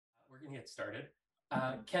can get started.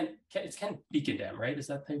 It's Ken Beacondam, right? Is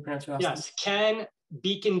that how you pronounce your last name? Yes, Ken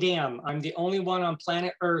Beacondam. I'm the only one on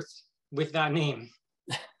planet Earth with that name.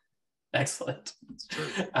 Excellent.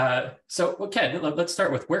 Ken, let's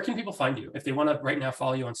start with, where can people find you? If they want to right now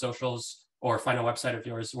follow you on socials or find a website of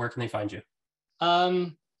yours, where can they find you?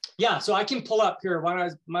 Yeah, so I can pull up here.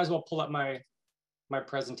 Might as well pull up my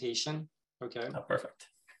presentation. Okay. Oh, perfect.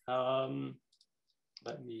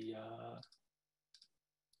 Let me,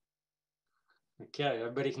 okay,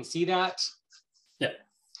 everybody can see that? Yeah,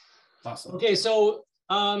 awesome. Okay, so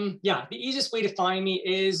yeah, the easiest way to find me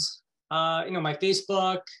is, my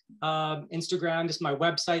Facebook, Instagram, just my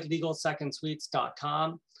website,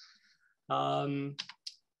 legalsecondsuites.com.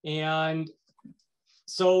 And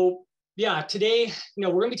so, yeah, today,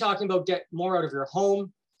 we're gonna be talking about get more out of your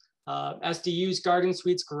home, SDUs, garden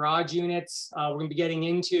suites, garage units. We're gonna be getting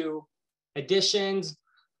into additions,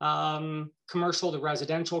 commercial to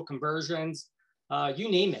residential conversions, you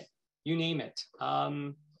name it,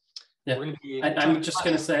 Yeah, I'm just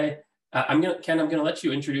gonna say, Ken, I'm gonna let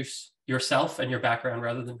you introduce yourself and your background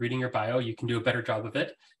rather than reading your bio. You can do a better job of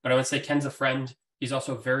it. But I would say Ken's a friend. He's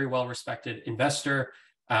also a very well-respected investor.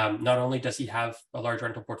 Not only does he have a large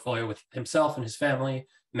rental portfolio with himself and his family,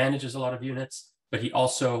 manages a lot of units, but he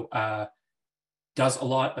also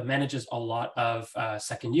manages a lot of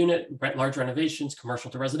second unit, large renovations,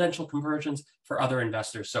 commercial to residential conversions for other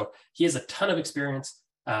investors. So he has a ton of experience.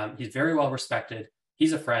 He's very well respected.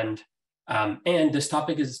 He's a friend. And this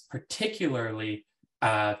topic is particularly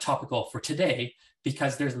topical for today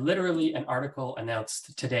because there's literally an article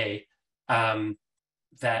announced today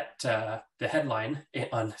that the headline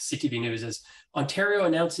on CTV News is, Ontario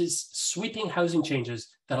announces sweeping housing changes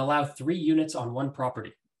that allow 3 units on one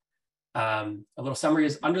property. A little summary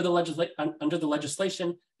is, under the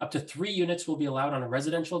legislation, up to 3 units will be allowed on a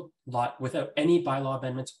residential lot without any bylaw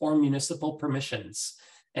amendments or municipal permissions.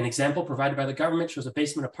 An example provided by the government shows a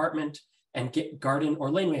basement apartment and garden or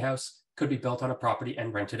laneway house could be built on a property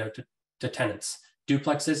and rented out to tenants.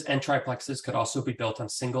 Duplexes and triplexes could also be built on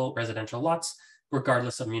single residential lots,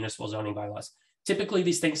 regardless of municipal zoning bylaws. Typically,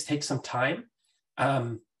 these things take some time.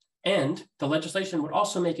 And the legislation would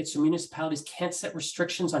also make it so municipalities can't set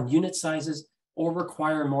restrictions on unit sizes or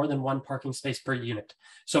require more than 1 parking space per unit.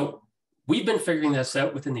 So we've been figuring this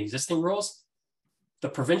out within the existing rules. The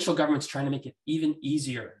provincial government's trying to make it even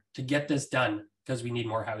easier to get this done because we need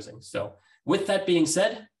more housing. So with that being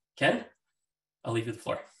said, Ken, I'll leave you the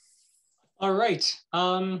floor. All right.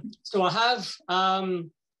 So I have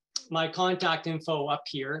my contact info up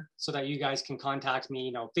here so that you guys can contact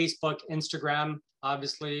me, Facebook, Instagram,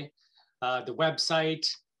 obviously, the website.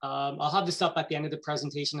 I'll have this up at the end of the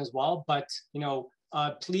presentation as well, but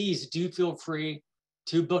please do feel free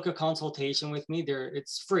to book a consultation with me.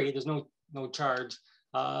 It's free, there's no charge.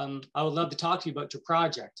 I would love to talk to you about your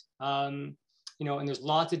project. And there's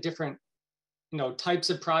lots of different types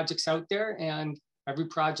of projects out there, and every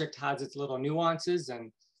project has its little nuances, and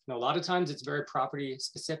a lot of times it's very property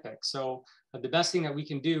specific. So the best thing that we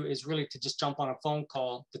can do is really to just jump on a phone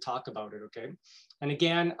call to talk about it, okay? And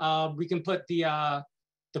again, we can put the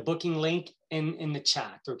booking link in the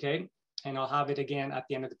chat, okay? And I'll have it again at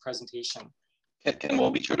the end of the presentation. Ken,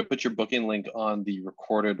 we'll be sure to put your booking link on the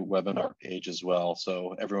recorded webinar page as well,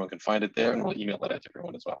 so everyone can find it there, and we'll email it out to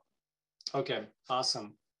everyone as well. Okay,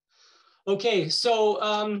 awesome. Okay,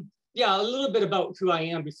 so yeah, a little bit about who I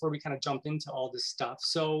am before we kind of jump into all this stuff.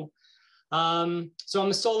 So, I'm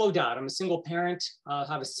a solo dad. I'm a single parent. I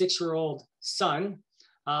have a 6-year-old son.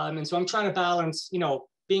 And so I'm trying to balance,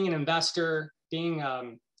 being an investor, being,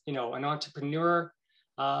 an entrepreneur,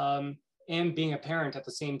 and being a parent at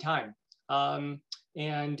the same time. And,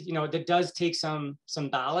 that does take some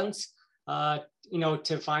balance,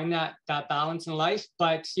 to find that balance in life.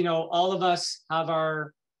 But, all of us have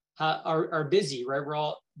are busy, right? We're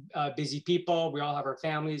all busy people. We all have our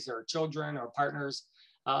families, our children, our partners.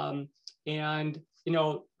 And,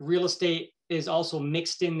 real estate is also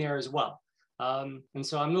mixed in there as well. And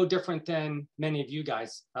so I'm no different than many of you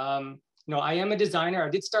guys. I am a designer. I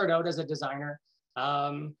did start out as a designer.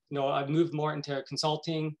 I've moved more into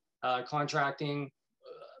consulting, contracting.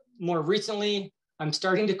 More recently, I'm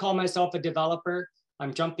starting to call myself a developer.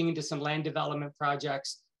 I'm jumping into some land development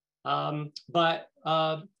projects. But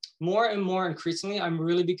more and more increasingly, I'm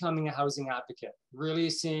really becoming a housing advocate,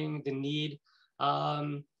 really seeing the need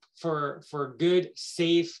for good,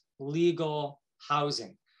 safe, legal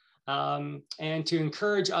housing. And to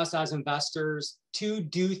encourage us as investors to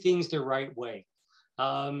do things the right way.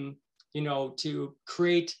 To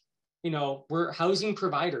create, we're housing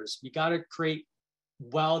providers. We got to create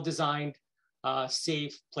well-designed,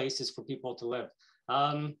 safe places for people to live.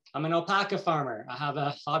 I'm an alpaca farmer. I have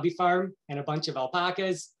a hobby farm and a bunch of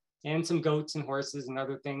alpacas and some goats and horses and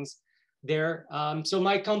other things there. So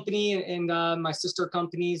my company and my sister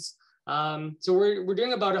companies, so we're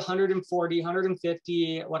doing about 140,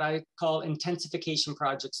 150, what I call intensification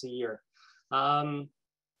projects a year.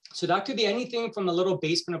 So that could be anything from a little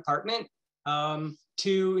basement apartment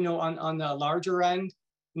to, on the larger end,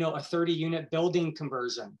 a 30-unit building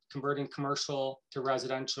conversion, converting commercial to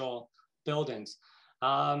residential buildings.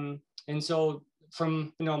 And so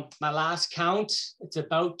from, my last count, it's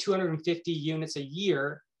about 250 units a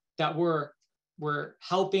year that we're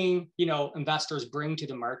helping, investors bring to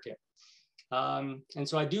the market. And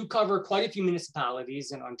so I do cover quite a few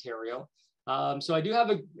municipalities in Ontario. So I do have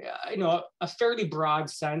a fairly broad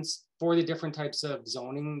sense for the different types of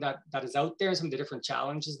zoning that is out there, some of the different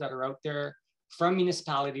challenges that are out there from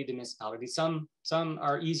municipality to municipality. Some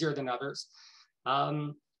are easier than others.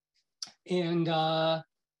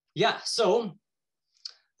 Yeah, so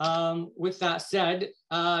with that said,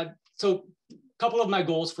 so a couple of my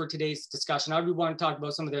goals for today's discussion. I would want to talk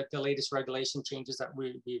about some of the latest regulation changes that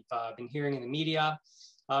we've been hearing in the media.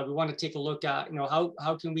 We want to take a look at,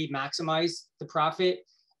 how can we maximize the profit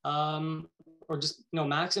or just,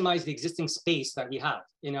 maximize the existing space that we have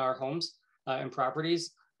in our homes and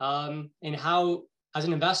properties, and how, as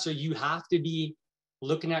an investor, you have to be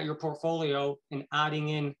looking at your portfolio and adding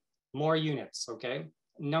in more units, okay?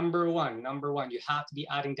 Number one, you have to be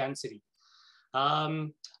adding density.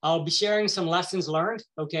 I'll be sharing some lessons learned,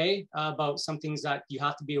 okay, about some things that you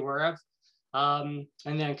have to be aware of, and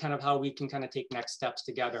then kind of how we can kind of take next steps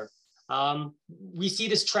together. We see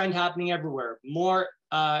this trend happening everywhere, more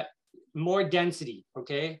density,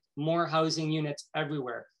 okay, more housing units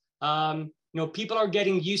everywhere. People are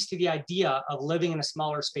getting used to the idea of living in a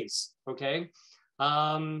smaller space, okay,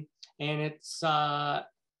 and it's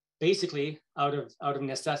basically out of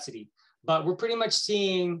necessity. But we're pretty much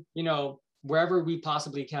seeing, wherever we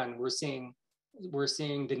possibly can, we're seeing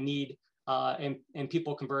the need and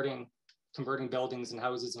people converting buildings and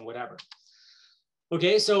houses and whatever.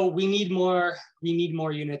 Okay, so we need more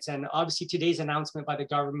units, and obviously today's announcement by the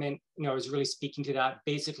government, is really speaking to that.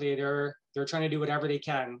 Basically, they're trying to do whatever they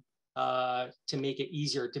can to make it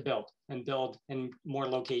easier to build in more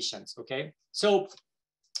locations. Okay, so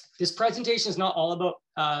this presentation is not all about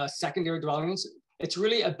secondary dwellings. It's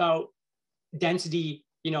really about density,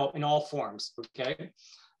 in all forms, okay?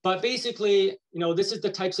 But basically, this is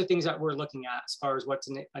the types of things that we're looking at as far as what's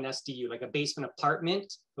an SDU, like a basement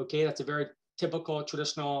apartment, okay? That's a very typical,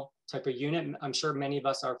 traditional type of unit. I'm sure many of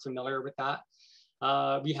us are familiar with that.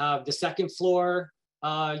 We have the second floor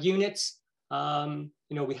units.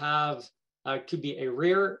 We have, could be a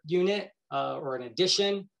rear unit or an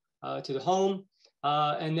addition to the home.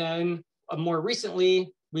 And then more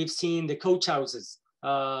recently, we've seen the coach houses,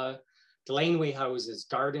 the laneway houses,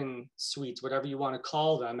 garden suites, whatever you want to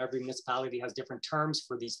call them. Every municipality has different terms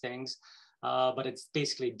for these things, but it's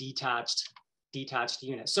basically detached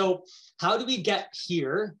units. So how do we get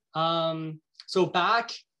here? So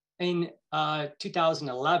back in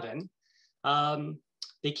 2011,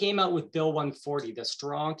 they came out with Bill 140, the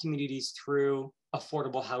Strong Communities Through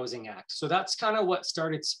Affordable Housing Act. So that's kind of what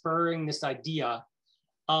started spurring this idea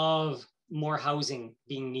of more housing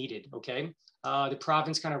being needed, okay? The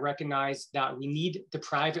province kind of recognized that we need the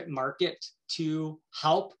private market to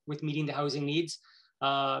help with meeting the housing needs,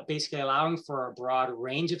 basically allowing for a broad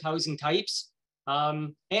range of housing types,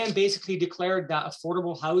 and basically declared that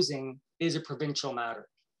affordable housing is a provincial matter.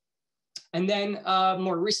 And then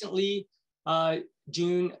more recently,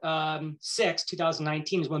 June 6,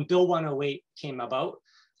 2019 is when Bill 108 came about,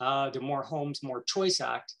 the More Homes, More Choice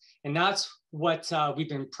Act. And that's what we've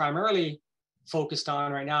been primarily focused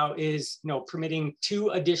on right now is, permitting 2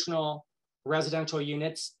 additional residential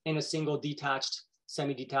units in a single detached,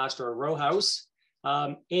 semi-detached, or a row house,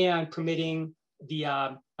 and permitting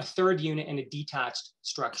a 3rd unit in a detached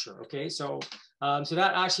structure. Okay, so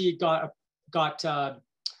that actually got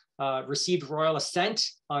received royal assent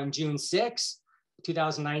on June 6,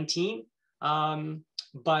 2019.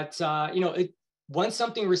 Once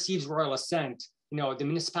something receives royal assent, the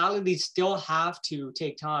municipalities still have to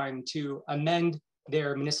take time to amend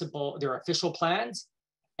their official plans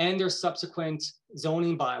and their subsequent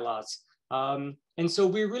zoning bylaws. And so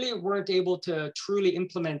we really weren't able to truly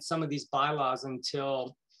implement some of these bylaws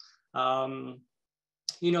until,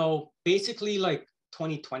 basically like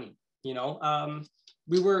 2020,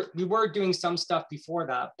 we were doing some stuff before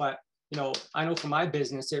that, but, I know for my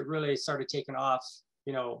business, it really started taking off,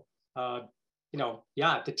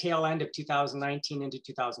 at the tail end of 2019 into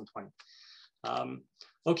 2020.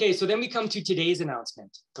 Okay, so then we come to today's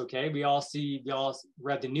announcement. Okay, we all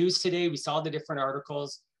read the news today. We saw the different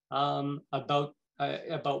articles about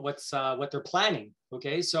what they're planning.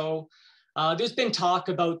 Okay, so there's been talk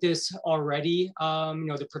about this already.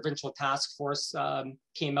 The provincial task force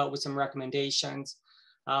came out with some recommendations,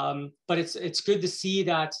 but it's good to see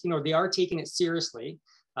that they are taking it seriously,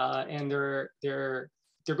 and they're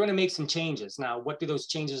going to make some changes. Now, what do those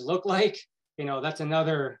changes look like? That's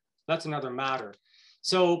another matter.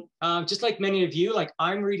 So just like many of you, like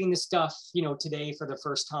I'm reading this stuff, today for the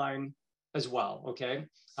first time as well. Okay,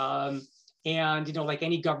 and like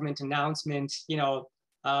any government announcement,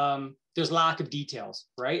 there's lack of details,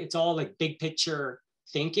 right? It's all like big picture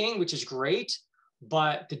thinking, which is great,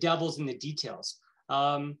 but the devil's in the details.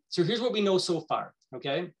 So here's what we know so far,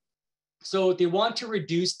 okay? So they want to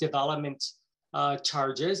reduce development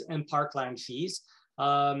charges and parkland fees,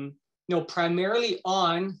 primarily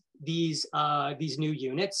on these new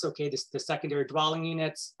units, okay? The secondary dwelling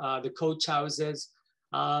units, the coach houses.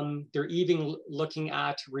 They're even looking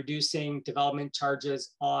at reducing development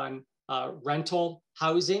charges on rental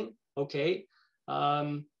housing, okay?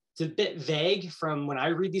 It's a bit vague from when I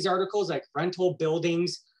read these articles, like rental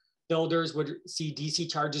builders would see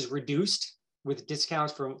DC charges reduced with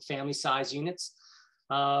discounts for family size units.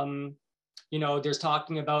 There's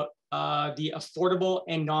talking about the affordable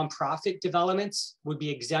and nonprofit developments would be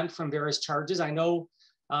exempt from various charges. I know,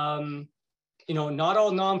 not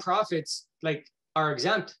all nonprofits like are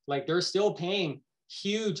exempt, like they're still paying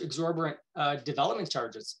huge exorbitant development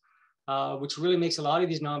charges, which really makes a lot of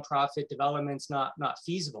these nonprofit developments not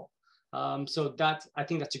feasible. So I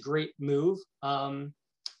think that's a great move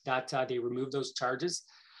that they remove those charges.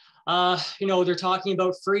 They're talking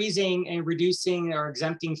about freezing and reducing or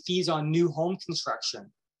exempting fees on new home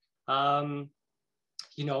construction.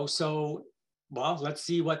 So, well, let's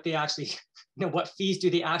see what they actually, what fees do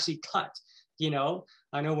they actually cut? I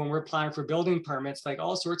know when we're applying for building permits, like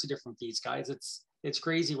all sorts of different fees, guys. It's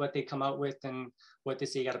crazy what they come out with and what they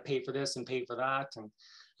say you got to pay for this and pay for that. And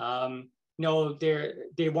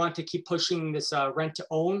they want to keep pushing this rent to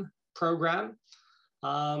own program.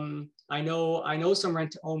 I know some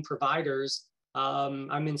rent to own providers.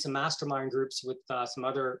 I'm in some mastermind groups with some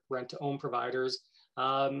other rent to own providers,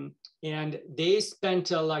 and they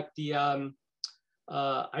spent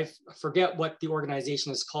I forget what the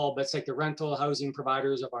organization is called, but it's like the Rental Housing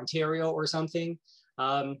Providers of Ontario or something.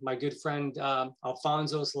 My good friend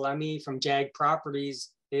Alfonso Salemi from JAG Properties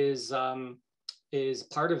is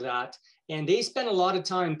part of that, and they spend a lot of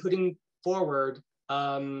time putting forward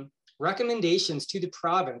recommendations to the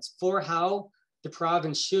province for how the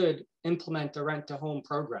province should implement the rent to own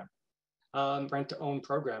program.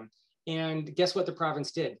 And guess what the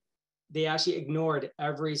province did? They actually ignored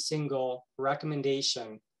every single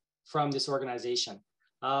recommendation from this organization.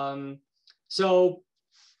 So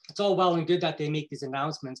it's all well and good that they make these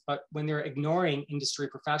announcements, but when they're ignoring industry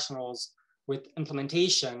professionals with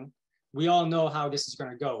implementation, we all know how this is going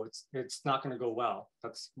to go. It's not going to go well.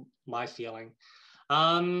 That's my feeling.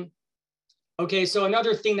 Okay, so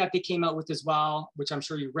another thing that they came out with as well, which I'm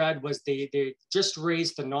sure you read, was they just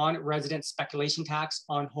raised the non-resident speculation tax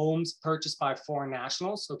on homes purchased by foreign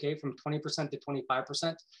nationals, okay, from 20% to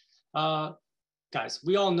 25%. Guys,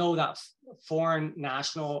 we all know that foreign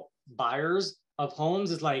national buyers of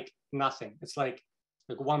homes is like nothing. It's like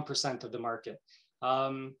 1% of the market.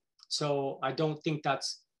 So I don't think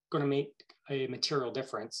that's going to make a material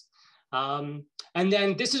difference. And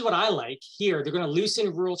then this is what I like here. They're going to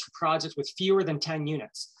loosen rules for projects with fewer than 10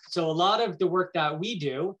 units. So a lot of the work that we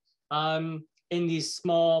do in these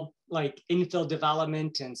small like infill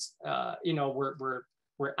development and,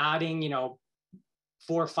 we're adding,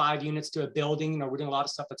 4 or 5 units to a building. We're doing a lot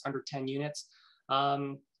of stuff that's under 10 units.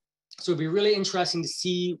 So it'd be really interesting to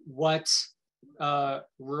see what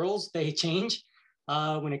rules they change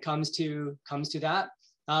when it comes to that.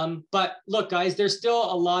 But look, guys, there's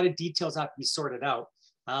still a lot of details that have to be sorted out.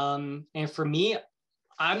 And for me,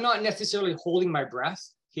 I'm not necessarily holding my breath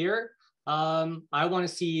here. I want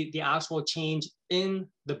to see the actual change in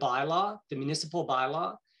the bylaw, the municipal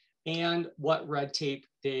bylaw, and what red tape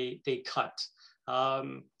they cut.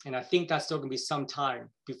 And I think that's still going to be some time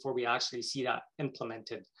before we actually see that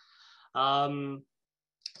implemented.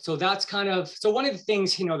 So that's so one of the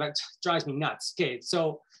things, that drives me nuts. Okay,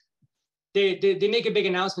 so they make a big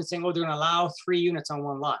announcement saying, oh, they're going to allow 3 units on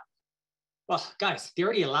one lot. Well, guys, they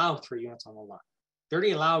already allow 3 units on one lot. They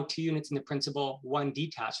already allow 2 units in the principal, 1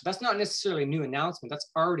 detached. So that's not necessarily a new announcement. That's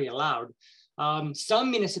already allowed. Some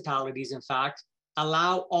municipalities, in fact,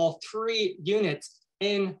 allow all 3 units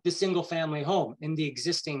in the single family home, in the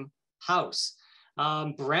existing house.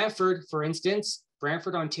 Brantford, for instance,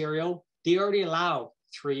 Brantford, Ontario, they already allow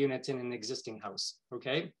 3 units in an existing house.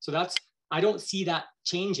 Okay, so I don't see that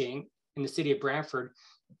changing in the city of Brantford.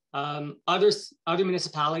 Other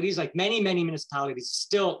municipalities, like many municipalities,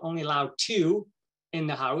 still only allow 2 in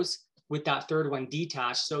the house, with that third one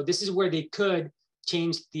detached. So this is where they could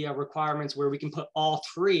change the requirements, where we can put all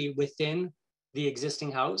 3 within the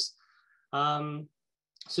existing house.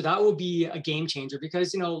 So that will be a game changer,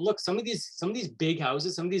 because, you know, look, some of these big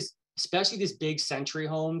houses, especially these big century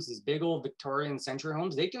homes, these big old Victorian century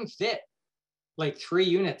homes, they can fit like 3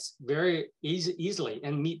 units very easily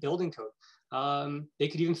and meet building code. They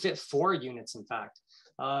could even fit 4 units, in fact.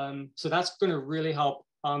 So that's going to really help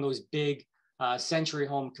on those big century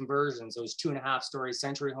home conversions, those 2.5-story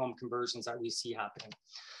century home conversions that we see happening.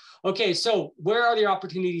 Okay, so where are the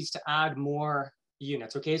opportunities to add more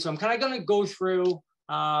units? Okay, so I'm kind of going to go through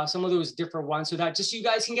some of those different ones, so that just you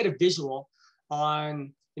guys can get a visual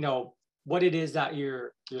on, you know, what it is that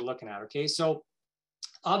you're looking at. Okay, so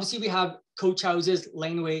obviously we have coach houses,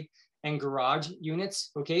 laneway, and garage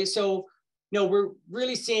units. Okay, so no, we're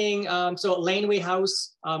really seeing, so a laneway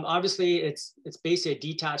house, obviously it's basically a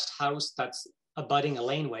detached house that's abutting a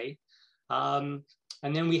laneway. And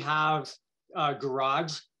then we have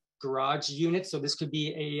garage units. So this could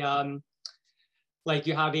be a, like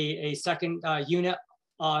you have a second unit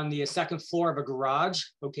on the second floor of a garage,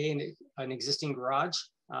 okay, an existing garage.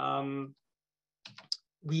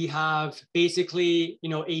 We have basically, you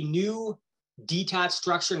know, a new detached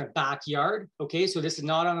structure in a backyard. Okay, so this is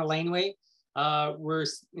not on a laneway. Where,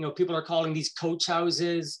 you know, people are calling these coach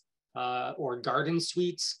houses or garden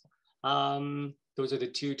suites. Those are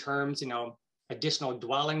the 2 terms, you know, additional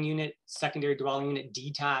dwelling unit, secondary dwelling unit,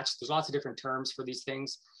 detached. There's lots of different terms for these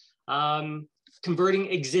things.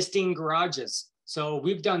 Converting existing garages. So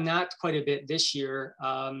we've done that quite a bit this year,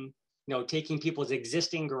 you know, taking people's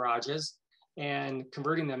existing garages and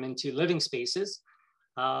converting them into living spaces.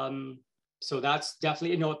 So that's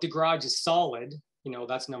definitely, you know, if the garage is solid, you know,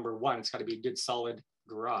 that's number 1. It's got to be a good solid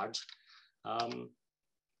garage.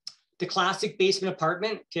 The classic basement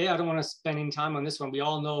apartment. Okay, I don't want to spend any time on this one. We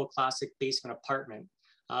all know a classic basement apartment.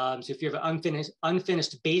 So if you have an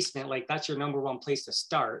unfinished basement, like that's your number 1 place to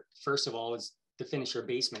start. First of all, is to finish your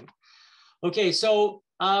basement. Okay, so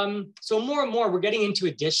so more and more we're getting into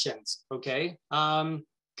additions. Okay,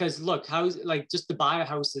 because look, like just to buy a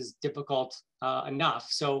house is difficult enough.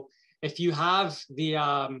 So if you have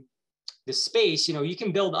the space, you know, you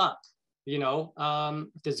can build up. You know,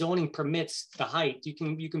 if the zoning permits the height, you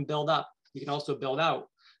can build up. You can also build out.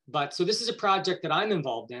 But so this is a project that I'm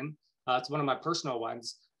involved in. It's one of my personal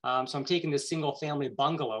ones. So I'm taking this single family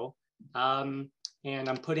bungalow and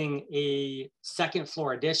I'm putting a second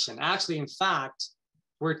floor addition. Actually, in fact,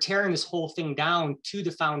 we're tearing this whole thing down to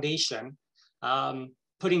the foundation,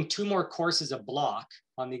 putting 2 more courses of block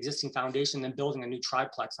on the existing foundation, then building a new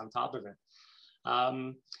triplex on top of it.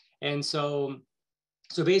 And so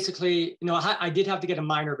basically, you know, I did have to get a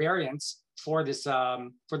minor variance for this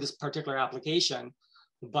particular application,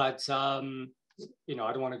 but you know,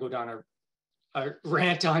 I don't want to go down a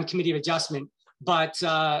rant on committee of adjustment, but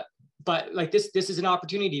like this is an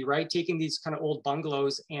opportunity, right? Taking these kind of old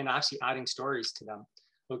bungalows and actually adding stories to them.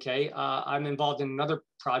 Okay, I'm involved in another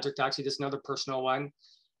project, actually, this is another personal one,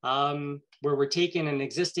 where we're taking an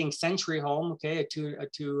existing century home, okay, a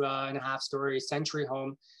 2.5-story century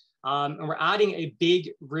home, and we're adding a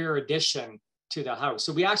big rear addition to the house.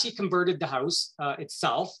 So we actually converted the house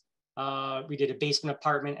itself. We did a basement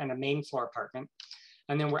apartment and a main floor apartment.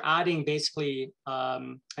 And then we're adding basically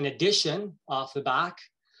an addition off the back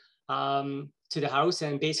to the house,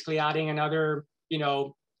 and basically adding another, you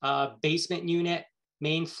know, basement unit,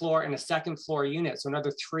 main floor, and a second floor unit. So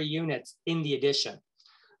another 3 units in the addition.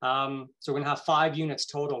 So we're gonna have 5 units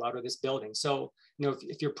total out of this building. So, you know,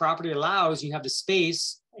 if your property allows, you have the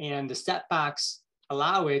space and the setbacks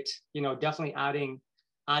allow it, you know, definitely adding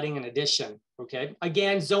an addition. Okay.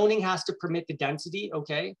 Again, zoning has to permit the density.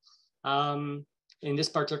 Okay. In this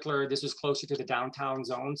particular, this was closer to the downtown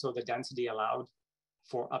zone, so the density allowed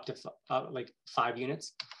for up to like 5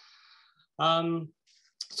 units.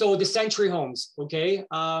 So the century homes. Okay.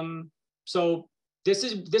 So this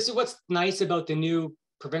is what's nice about the new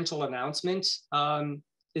provincial announcement,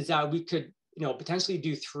 is that we could, you know, potentially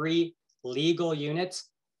do 3 legal units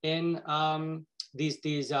in these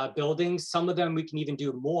buildings. Some of them we can even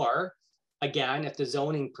do more, again, if the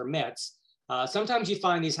zoning permits. Sometimes you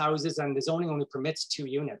find these houses and the zoning only permits 2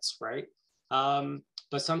 units, right?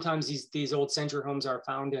 But sometimes these old century homes are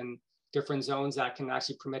found in different zones that can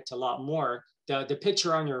actually permit to a lot more. The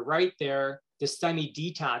picture on your right there, the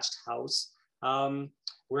semi-detached house,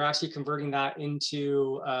 we're actually converting that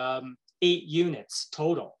into 8 units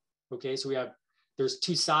total. Okay, so there's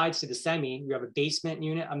 2 sides to the semi. We have a basement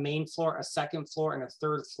unit, a main floor, a second floor, and a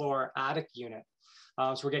third floor attic unit.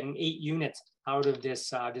 So we're getting 8 units out of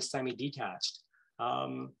this, this semi-detached.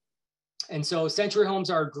 And so century homes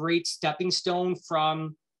are a great stepping stone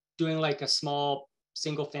from doing like a small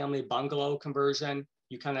single family bungalow conversion.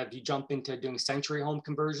 You jump into doing century home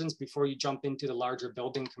conversions before you jump into the larger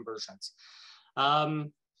building conversions.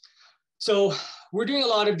 So we're doing a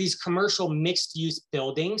lot of these commercial mixed use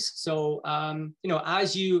buildings. So, you know,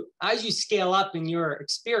 as you scale up in your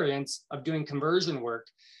experience of doing conversion work,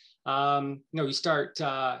 you know, you start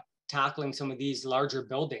tackling some of these larger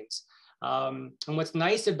buildings. And what's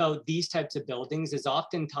nice about these types of buildings is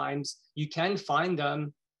oftentimes you can find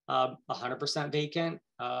them 100% vacant.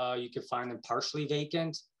 You can find them partially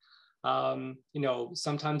vacant. You know,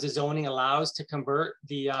 sometimes the zoning allows to convert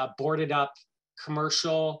the boarded up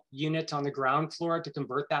commercial unit on the ground floor to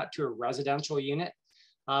convert that to a residential unit.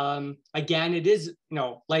 Again, it is, you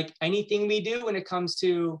know, like anything we do when it comes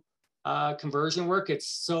to conversion work, it's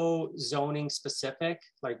so zoning specific,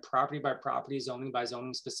 like property by property, zoning by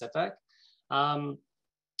zoning specific.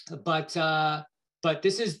 But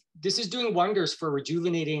this is doing wonders for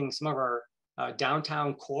rejuvenating some of our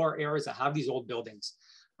downtown core areas that have these old buildings.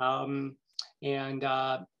 You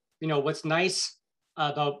know, what's nice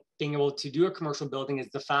about being able to do a commercial building is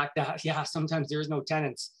the fact that, yeah, sometimes there's no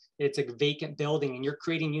tenants. It's a vacant building and you're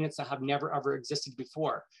creating units that have never ever existed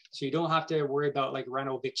before. So you don't have to worry about like rent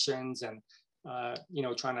evictions and, you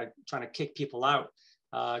know, trying to kick people out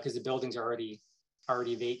because the buildings are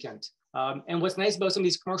already vacant. And what's nice about some of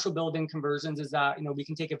these commercial building conversions is that, you know, we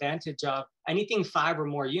can take advantage of anything 5 or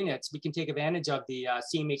more units. We can take advantage of the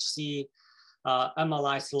CMHC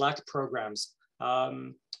MLI Select programs,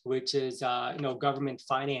 which is, you know, government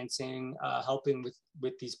financing, helping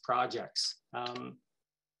with these projects.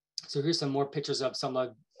 So here's some more pictures of some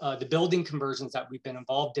of the building conversions that we've been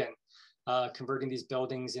involved in, converting these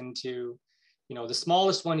buildings into, you know, the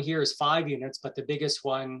smallest one here is 5 units, but the biggest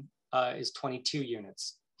one is 22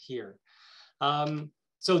 units here.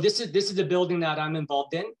 So this is the building that I'm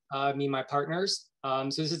involved in, me and my partners.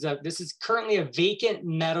 So this is currently a vacant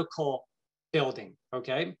medical building,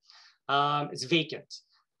 okay? It's vacant.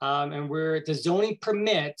 And the zoning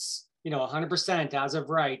permits, you know, 100% as of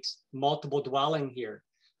right, multiple dwelling here.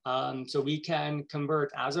 So we can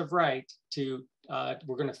convert as of right to,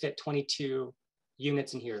 we're gonna fit 22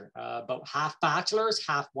 units in here, about half bachelors,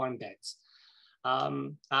 half 1 beds.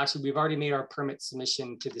 Actually, we've already made our permit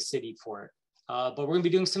submission to the city for it. But we're gonna be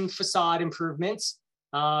doing some facade improvements,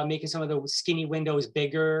 making some of the skinny windows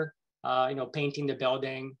bigger, you know, painting the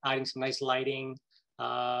building, adding some nice lighting,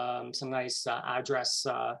 some nice address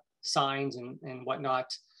signs and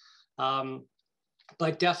whatnot.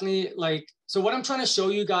 But definitely, like, so what I'm trying to show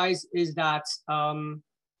you guys is that, you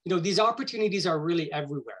know, these opportunities are really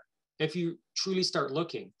everywhere if you truly start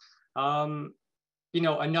looking. You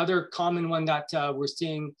know, another common one that we're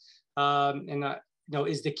seeing, you know,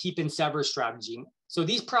 is the keep and sever strategy. So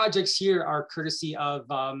these projects here are courtesy of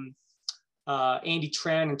Andy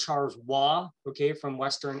Tran and Charles Waugh, okay, from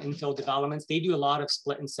Western Infill Developments. They do a lot of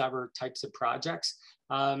split and sever types of projects.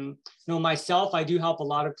 You know, myself, I do help a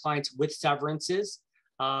lot of clients with severances.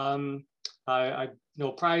 I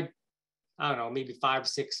know probably, I don't know, maybe 5,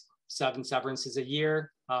 6, 7 severances a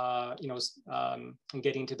year, you know, and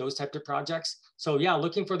getting into those types of projects. So yeah,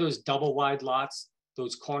 looking for those double wide lots,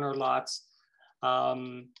 those corner lots,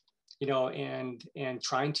 you know, and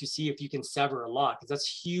trying to see if you can sever a lot, because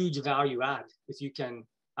that's huge value add if you can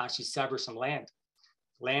actually sever some land.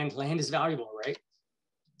 Land is valuable, right?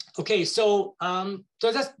 Okay, so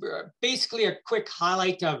so that's basically a quick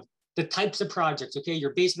highlight of the types of projects. Okay,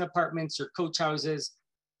 your basement apartments, your coach houses,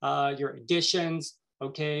 your additions.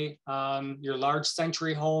 Okay, your large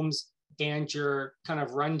century homes, and your kind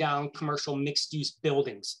of rundown commercial mixed use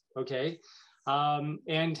buildings. Okay,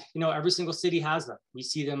 and you know, every single city has them. We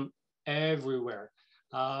see them everywhere.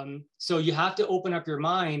 So you have to open up your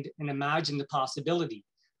mind and imagine the possibility,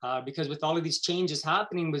 because with all of these changes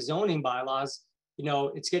happening with zoning bylaws, you know,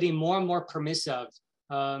 it's getting more and more permissive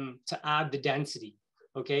to add the density.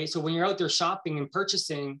 Okay, so when you're out there shopping and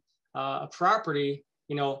purchasing a property,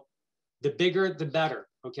 you know, the bigger the better.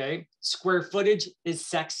 Okay, square footage is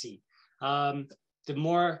sexy. The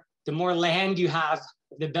more land you have,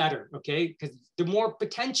 the better. Okay, because the more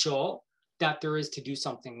potential that there is to do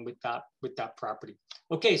something with that property.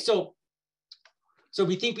 Okay, so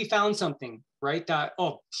we think we found something, right? That,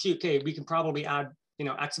 oh shoot, okay, we can probably add, you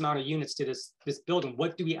know, X amount of units to this building.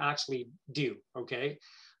 What do we actually do? Okay,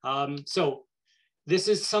 so this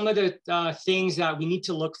is some of the things that we need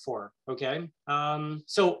to look for, okay?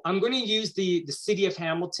 So I'm going to use the city of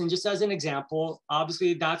Hamilton just as an example.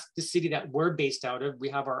 Obviously, that's the city that we're based out of. We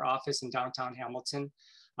have our office in downtown Hamilton,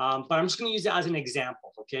 but I'm just going to use it as an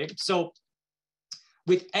example, okay? So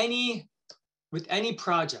with any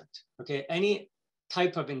project, okay, any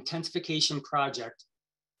type of intensification project,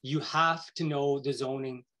 you have to know the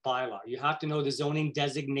zoning bylaw. You have to know the zoning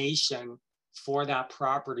designation for that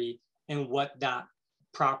property and what that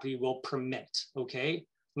property will permit, okay?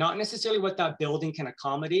 Not necessarily what that building can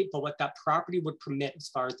accommodate, but what that property would permit as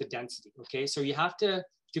far as the density, okay? So you have to, if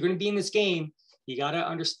you're gonna be in this game, you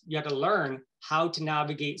gotta learn how to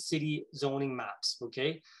navigate city zoning maps,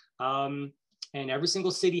 okay? And every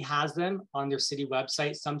single city has them on their city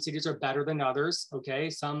website. Some cities are better than others, okay?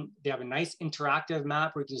 They have a nice interactive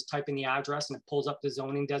map where you can just type in the address and it pulls up the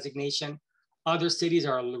zoning designation. Other cities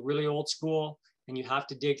are really old school and you have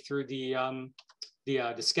to dig through the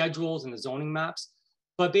schedules and the zoning maps.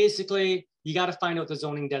 But basically, you got to find out the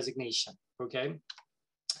zoning designation, okay?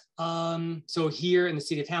 So here in the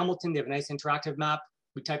city of Hamilton, they have a nice interactive map.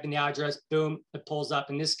 We type in the address, boom, it pulls up.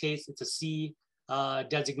 In this case, it's a C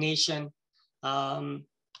designation.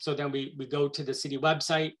 So then we go to the city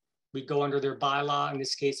website, we go under their bylaw. In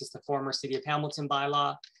this case, it's the former city of Hamilton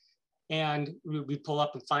bylaw. And we pull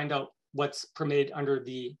up and find out what's permitted under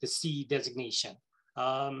the C designation.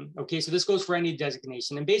 Okay, so this goes for any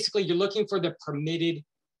designation. And basically you're looking for the permitted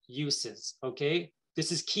uses, okay?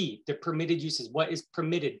 This is key, the permitted uses. What is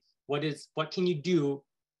permitted? What can you do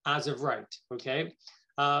as of right, okay?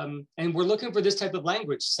 And we're looking for this type of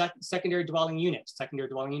language: secondary dwelling units, secondary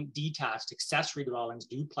dwelling unit, detached, accessory dwellings,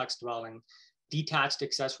 duplex dwelling, detached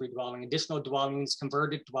accessory dwelling, additional dwellings,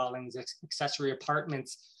 converted dwellings, accessory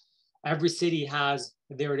apartments. Every city has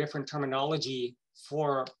their different terminology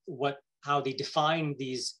for how they define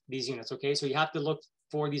these units, okay? So you have to look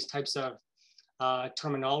for these types of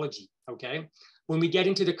terminology, okay? When we get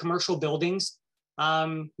into the commercial buildings,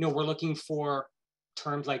 we're looking for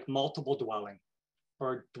terms like multiple dwelling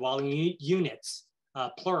or dwelling units,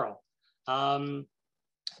 plural.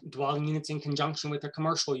 Dwelling units in conjunction with a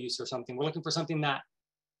commercial use or something. We're looking for something that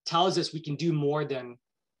tells us we can do more than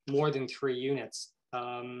 3 units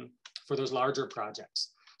for those larger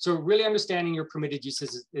projects. So really understanding your permitted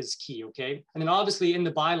uses is key, okay? And then obviously in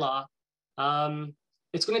the bylaw,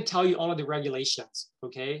 it's going to tell you all of the regulations,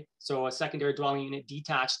 okay? So a secondary dwelling unit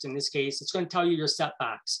detached, in this case, it's going to tell you your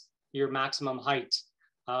setbacks, your maximum height,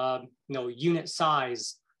 unit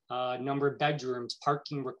size, number of bedrooms,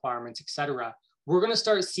 parking requirements, etc. We're going to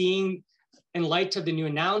start seeing, in light of the new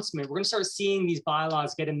announcement, we're going to start seeing these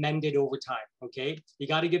bylaws get amended over time, okay? You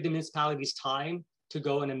got to give the municipalities time to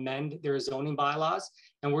go and amend their zoning bylaws.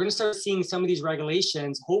 And we're going to start seeing some of these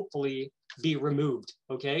regulations hopefully be removed,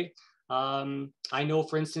 okay? I know,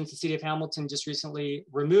 for instance, the city of Hamilton just recently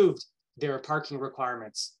removed their parking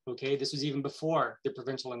requirements, okay? This was even before the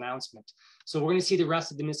provincial announcement. So we're going to see the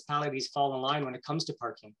rest of the municipalities fall in line when it comes to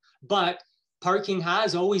parking. But parking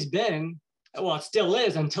has always been, well, it still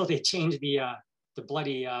is until they change the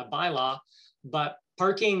bloody bylaw, but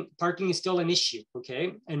parking is still an issue,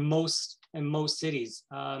 okay? In most cities,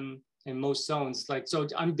 in most zones. So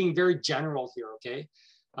I'm being very general here, okay?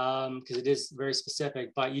 Because it is very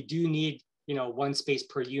specific, but you do need, 1 space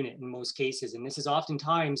per unit in most cases. And this is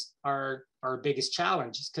oftentimes our biggest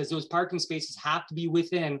challenge, because those parking spaces have to be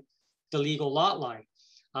within the legal lot line.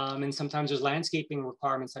 And sometimes there's landscaping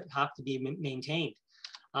requirements that have to be maintained.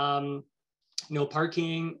 Parking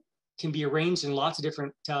can be arranged in lots of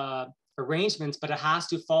different arrangements, but it has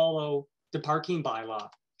to follow the parking bylaw,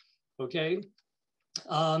 okay?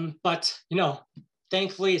 But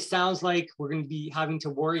thankfully, it sounds like we're going to be having to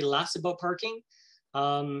worry less about parking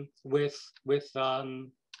with the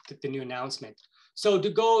new announcement. So to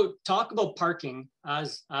go talk about parking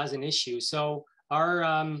as an issue. So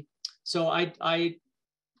I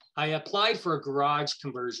applied for a garage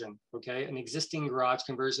conversion, okay, an existing garage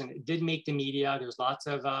conversion. It did make the media. There's lots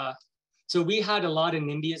of so we had a lot of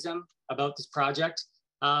NIMBYism about this project.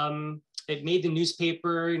 It made the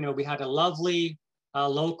newspaper. We had a lovely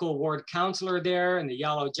local ward councillor there in the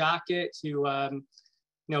yellow jacket who,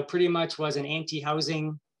 pretty much was an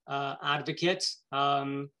anti-housing advocate.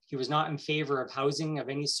 He was not in favor of housing of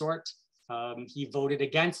any sort. He voted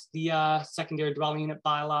against the secondary dwelling unit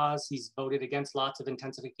bylaws. He's voted against lots of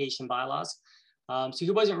intensification bylaws. So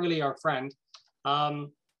he wasn't really our friend.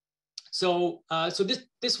 So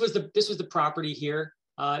this was the property here.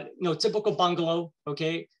 Typical bungalow.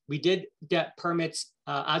 Okay, we did get permits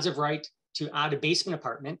as of right to add a basement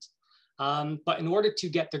apartment. But in order to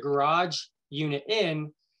get the garage unit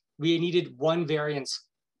in, we needed 1 variance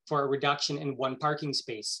for a reduction in 1 parking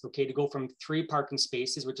space, okay, to go from 3 parking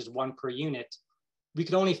spaces, which is 1 per unit. We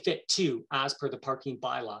could only fit 2 as per the parking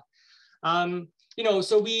bylaw. You know,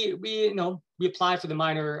 so we apply for the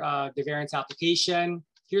minor, the variance application.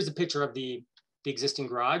 Here's a picture of the existing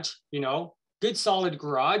garage, you know, good solid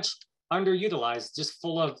garage, underutilized, just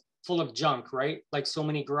full of junk, right? Like so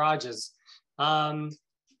many garages.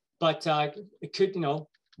 But it could, you know,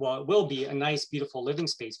 well, it will be a nice, beautiful living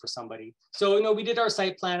space for somebody. So, you know, we did our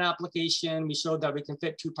site plan application. We showed that we can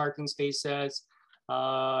fit 2 parking spaces.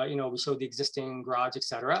 You know, we showed the existing garage,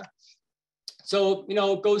 etc. So, you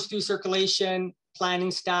know, it goes through circulation,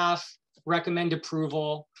 planning staff, recommend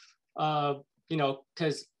approval, you know,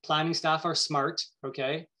 because planning staff are smart,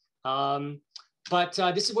 okay? But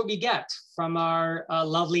this is what we get from our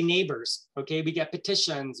lovely neighbors, okay? We get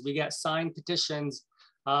petitions, we get signed petitions.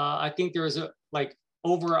 I think there was like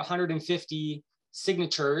over 150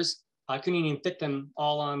 signatures. I couldn't even fit them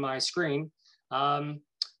all on my screen,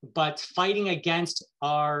 but fighting against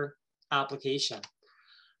our application.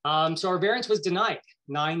 So our variance was denied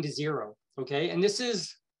 9-0, okay? And this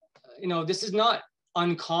is, you know, this is not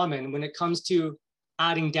uncommon when it comes to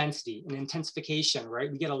adding density and intensification,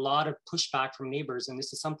 right? We get a lot of pushback from neighbors, and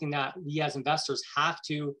this is something that we as investors have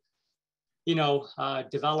to, you know,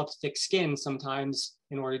 develop thick skin sometimes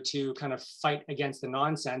in order to kind of fight against the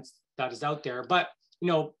nonsense that is out there. But, you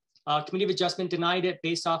know, Committee of Adjustment denied it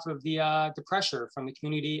based off of the pressure from the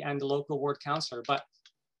community and the local ward councillor. But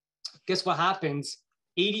guess what happens?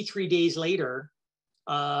 83 days later,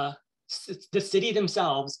 the city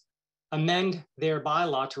themselves amend their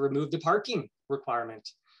bylaw to remove the parking requirement.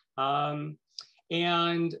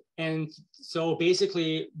 And so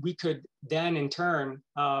basically we could then in turn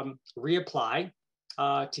reapply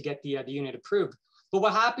to get the unit approved. But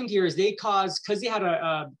what happened here is they caused, because they had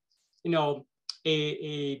you know,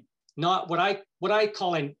 a not what I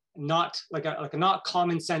call a not like a not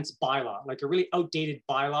common sense bylaw, like a really outdated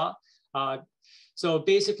bylaw. So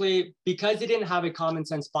basically, because they didn't have a common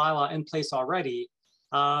sense bylaw in place already,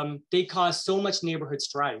 they caused so much neighborhood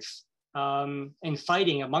strife and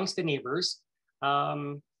fighting amongst the neighbors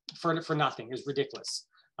for nothing. It was ridiculous.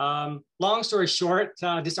 Long story short,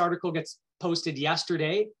 this article gets posted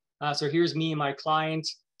yesterday. So here's me and my client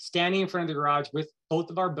standing in front of the garage with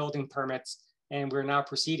both of our building permits, and we're now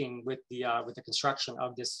proceeding with the construction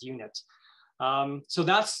of this unit. So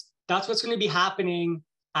that's what's going to be happening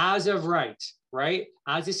as of right?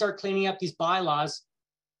 As they start cleaning up these bylaws,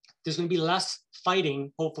 there's going to be less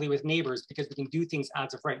fighting, hopefully, with neighbors because we can do things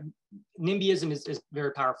as of right. NIMBYism is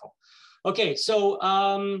very powerful. Okay, so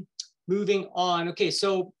moving on. Okay,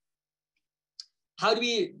 so how do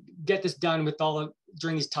we get this done with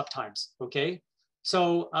during these tough times? Okay,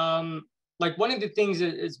 so like one of the things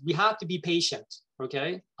is we have to be patient.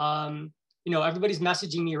 Okay, you know, everybody's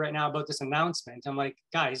messaging me right now about this announcement. I'm like,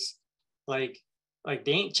 guys, like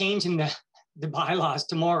they ain't changing the bylaws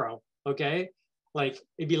tomorrow. Okay, like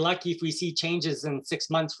it'd be lucky if we see changes in 6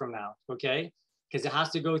 months from now. Okay, because it has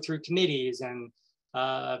to go through committees and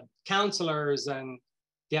counselors, and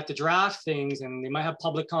they have to draft things, and they might have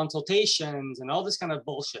public consultations and all this kind of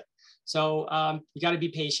bullshit. So you got to be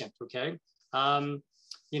patient, okay?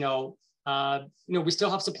 You know, we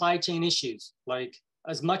still have supply chain issues. Like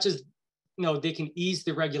as much as they can ease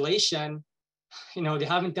the regulation, they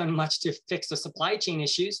haven't done much to fix the supply chain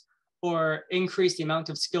issues or increase the amount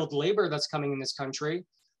of skilled labor that's coming in this country.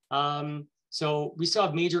 So we still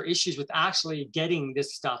have major issues with actually getting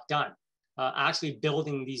this stuff done. Actually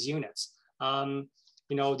building these units.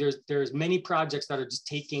 There's many projects that are just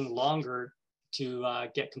taking longer to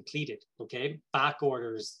get completed, okay? Back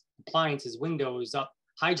orders, appliances, windows,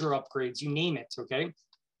 hydro upgrades, you name it, okay?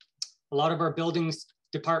 A lot of our buildings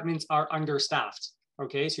departments are understaffed,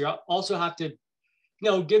 okay? So you also have to,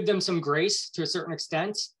 give them some grace to a certain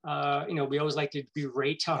extent. We always like to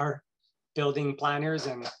berate our building planners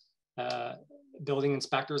and building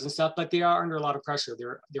inspectors and stuff, but they are under a lot of pressure.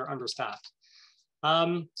 They're understaffed.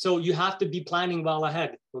 So you have to be planning well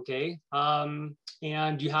ahead, okay?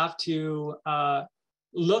 And you have to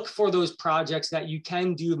look for those projects that you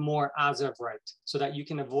can do more as of right, so that you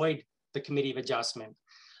can avoid the committee of adjustment.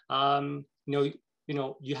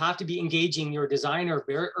 You have to be engaging your designer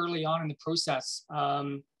very early on in the process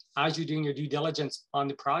as you're doing your due diligence on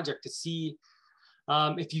the project to see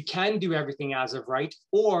if you can do everything as of right,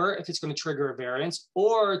 or if it's going to trigger a variance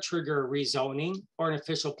or trigger rezoning or an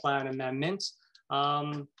official plan amendment.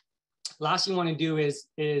 Last thing you want to do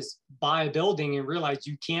is buy a building and realize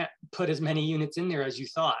you can't put as many units in there as you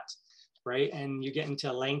thought, right? And you get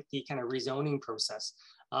into a lengthy kind of rezoning process.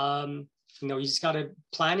 You just got to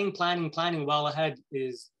planning well ahead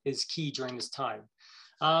is key during this time.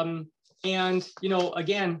 And, you know,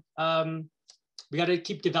 again, we got to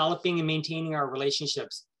keep developing and maintaining our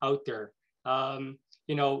relationships out there.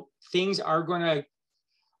 You know, things are going to,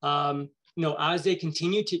 you know, as they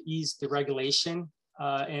continue to ease the regulation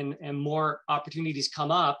and more opportunities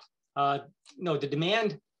come up, you know, the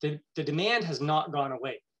demand has not gone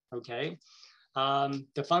away. Okay.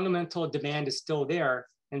 The fundamental demand is still there.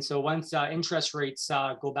 And so once interest rates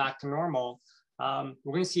go back to normal,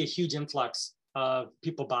 we're going to see a huge influx of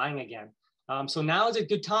people buying again. So now is a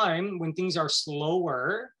good time when things are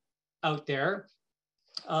slower out there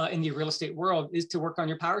in the real estate world is to work on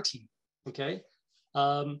your power team. Okay.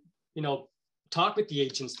 You know, talk with the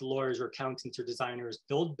agents, the lawyers or accountants or designers,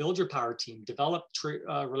 build your power team, develop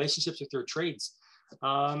relationships with your trades.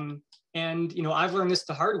 And, you know, I've learned this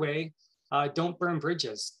the hard way. Don't burn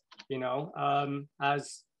bridges, you know,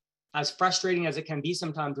 as frustrating as it can be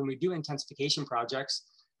sometimes when we do intensification projects,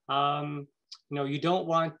 you know, you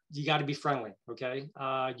got to be friendly. Okay.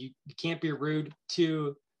 You can't be rude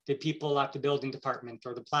to the people at the building department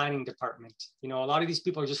or the planning department. You know, a lot of these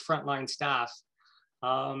people are just frontline staff.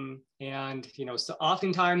 And, you know, so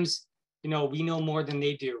oftentimes, you know, we know more than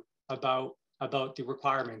they do about the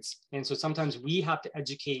requirements. And so sometimes we have to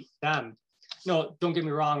educate them. No, don't get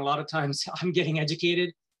me wrong. A lot of times I'm getting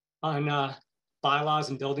educated on bylaws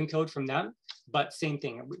and building code from them, but same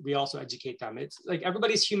thing. We also educate them. It's like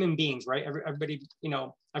everybody's human beings, right? Everybody, you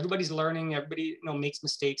know, everybody's learning. Everybody, you know, makes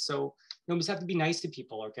mistakes. So you know, we just have to be nice to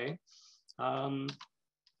people. Okay.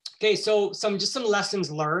 Okay. So just some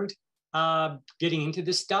lessons learned getting into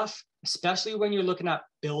this stuff, especially when you're looking at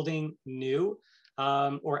building new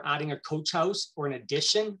or adding a coach house or an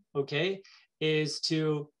addition. Okay. Is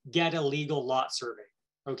to get a legal lot survey.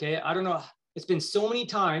 Okay, I don't know. It's been so many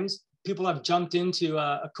times people have jumped into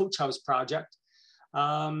a coach house project,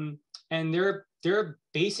 and they're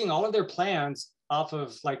basing all of their plans off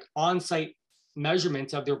of like on-site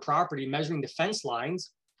measurements of their property, measuring the fence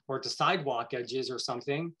lines or the sidewalk edges or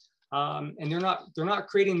something, and they're not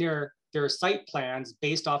creating their site plans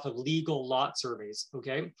based off of legal lot surveys.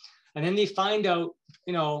 Okay, and then they find out,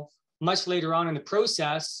 you know, much later on in the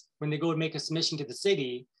process, when they go to make a submission to the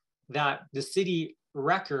city, that the city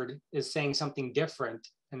record is saying something different.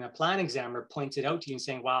 And the plan examiner points it out to you and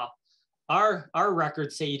saying, wow, our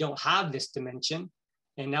records say you don't have this dimension.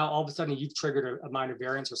 And now all of a sudden you've triggered a minor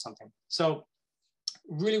variance or something. So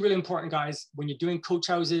really, really important, guys, when you're doing coach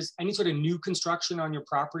houses, any sort of new construction on your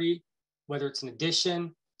property, whether it's an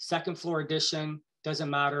addition, second floor addition, doesn't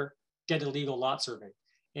matter, get a legal lot survey.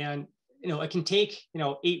 And you know, it can take, you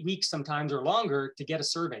know, 8 weeks sometimes or longer to get a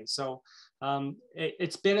survey. So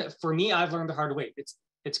it's been, for me, I've learned the hard way.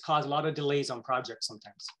 It's caused a lot of delays on projects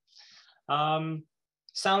sometimes.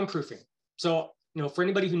 Soundproofing. So, you know, for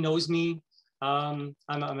anybody who knows me, I'm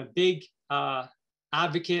a big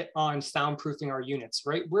advocate on soundproofing our units,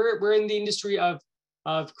 right? We're in the industry of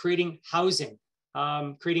creating housing,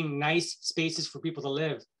 creating nice spaces for people to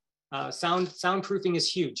live. Soundproofing is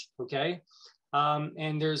huge, okay?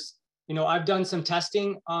 And there's, you know, I've done some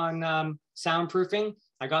testing on soundproofing.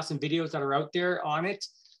 I got some videos that are out there on it.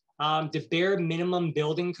 The bare minimum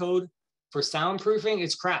building code for soundproofing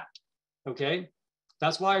is crap, okay?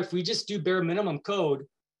 That's why if we just do bare minimum code,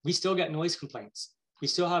 we still get noise complaints. We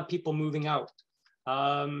still have people moving out.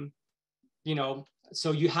 You know,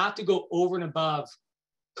 so you have to go over and above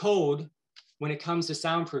code when it comes to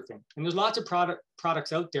soundproofing. And there's lots of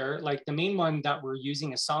products out there. Like the main one that we're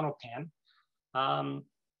using is Sonopan.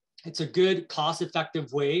 It's a good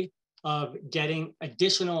cost-effective way of getting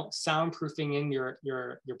additional soundproofing in your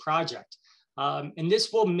project. And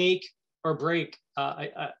this will make or break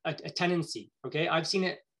a tenancy, okay? I've seen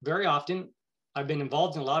it very often. I've been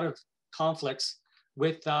involved in a lot of conflicts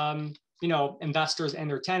with you know, investors and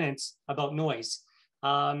their tenants about noise.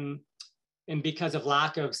 And because of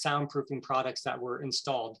lack of soundproofing products that were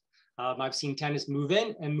installed. I've seen tenants move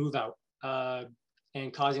in and move out.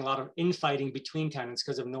 And causing a lot of infighting between tenants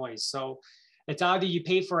because of noise. So it's either you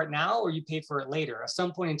pay for it now or you pay for it later. At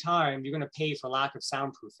some point in time, you're going to pay for lack of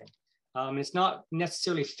soundproofing. It's not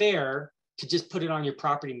necessarily fair to just put it on your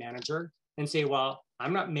property manager and say, well,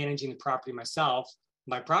 I'm not managing the property myself.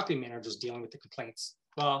 My property manager is dealing with the complaints.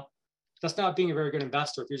 Well, that's not being a very good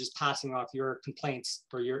investor if you're just passing off your complaints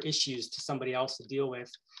or your issues to somebody else to deal with.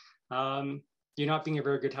 You're not being a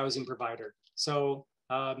very good housing provider. So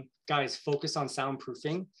guys, focus on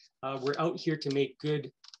soundproofing. We're out here to make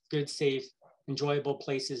good, safe, enjoyable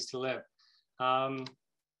places to live.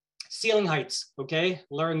 Ceiling heights, okay?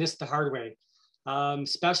 Learn this the hard way,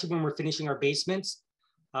 especially when we're finishing our basements.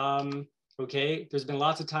 Okay, there's been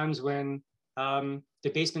lots of times when the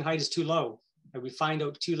basement height is too low, and we find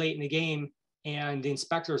out too late in the game and the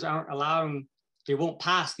inspectors aren't allowing, they won't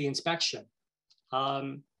pass the inspection.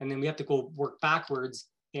 And then we have to go work backwards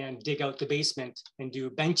and dig out the basement and do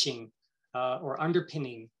benching or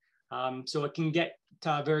underpinning. So it can get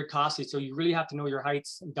very costly. So you really have to know your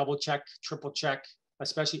heights, double check, triple check,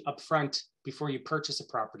 especially up front before you purchase a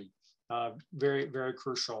property. Very, very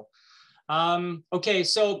crucial. Okay,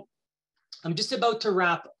 so I'm just about to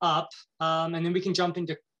wrap up, and then we can jump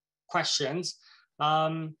into questions.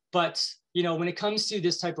 But you know, when it comes to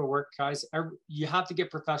this type of work, guys, you have to get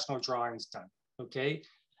professional drawings done, okay?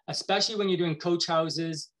 Especially when you're doing coach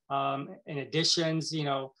houses and additions, you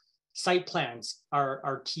know, site plans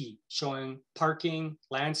are key, showing parking,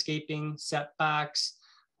 landscaping, setbacks,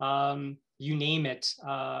 you name it.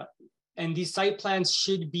 And these site plans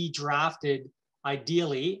should be drafted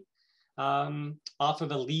ideally off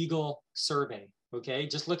of a legal survey, okay?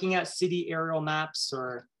 Just looking at city aerial maps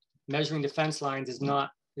or measuring the fence lines is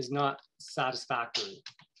not satisfactory.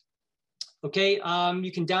 Okay,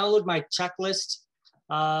 you can download my checklist,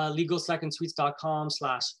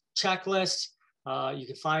 legalsecondsuites.com/checklist. You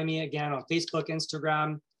can find me again on Facebook,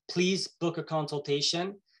 Instagram. Please book a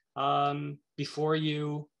consultation before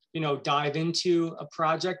you dive into a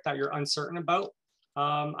project that you're uncertain about.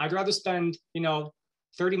 I'd rather spend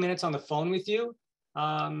 30 minutes on the phone with you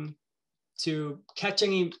to catch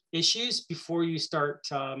any issues before you start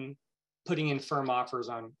putting in firm offers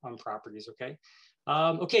on properties. Okay.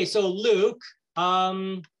 Okay, so Luke,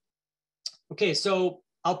 okay, so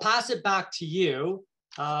I'll pass it back to you.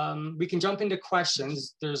 We can jump into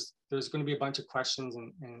questions. There's going to be a bunch of questions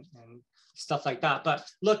and stuff like that. But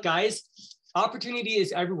look, guys, opportunity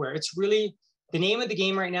is everywhere. It's really, the name of the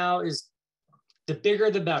game right now is the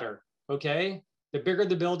bigger the better. Okay, the bigger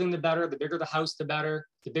the building, the better. The bigger the house, the better.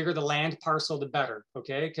 The bigger the land parcel, the better.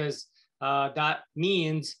 Okay, because that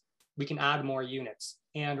means we can add more units.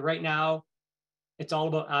 And right now, it's all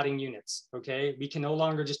about adding units. Okay, we can no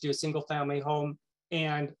longer just do a single family home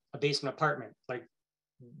and a basement apartment. Like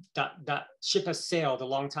that ship has sailed a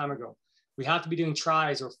long time ago. We have to be doing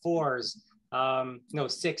tries or fours,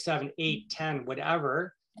 6, 7, 8, 10,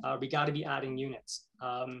 whatever. We got to be adding units.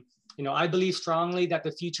 I believe strongly that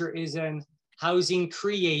the future is in housing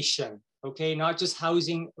creation. Okay, not just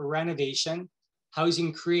housing renovation,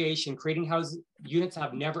 housing creation, creating housing units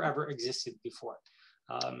have never ever existed before.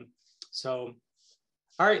 So,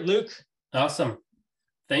 all right, Luke. Awesome.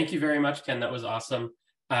 Thank you very much, Ken. That was awesome.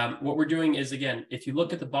 What we're doing is, again, if you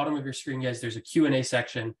look at the bottom of your screen, guys, there's a Q&A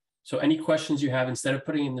section. So any questions you have, instead of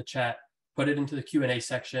putting in the chat, put it into the Q&A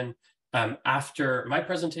section. After my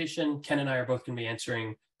presentation, Ken and I are both going to be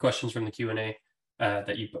answering questions from the Q&A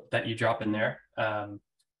that you drop in there.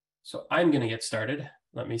 So I'm going to get started.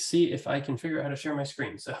 Let me see if I can figure out how to share my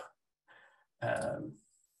screen. So, do you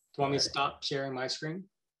want me to stop sharing my screen?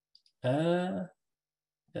 That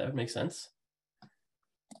would make sense.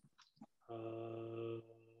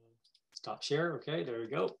 Stop share. Okay, there we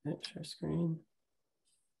go. Share screen.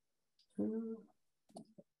 Okay.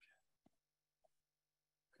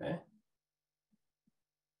 1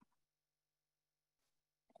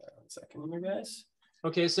 second here, guys.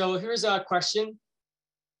 Okay, so here's a question.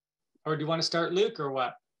 Or do you want to start, Luke, or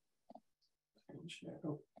what?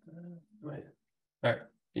 Oh, wait. All right.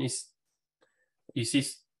 Can you see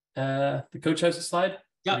the coach house slide?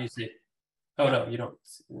 Yeah. What do you see? Oh, no, you don't.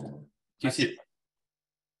 Do you see it?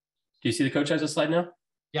 Do you see the coach house slide now?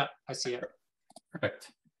 Yeah, I see it.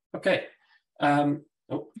 Perfect. Okay. All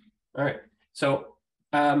right. So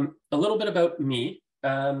a little bit about me.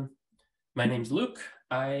 My name's Luke.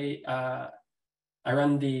 I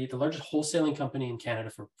run the largest wholesaling company in Canada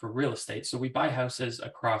for real estate. So we buy houses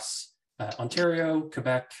across Ontario,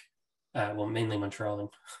 Quebec, well, mainly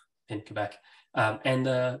Montreal and Quebec,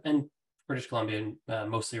 and British Columbia, and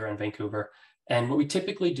mostly around Vancouver. And what we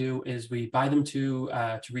typically do is we buy them to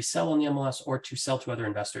resell on the MLS or to sell to other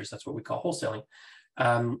investors. That's what we call wholesaling.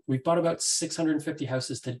 We've bought about 650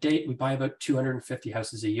 houses to date. We buy about 250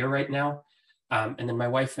 houses a year right now. And then my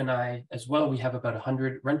wife and I as well, we have about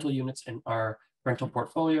 100 rental units in our rental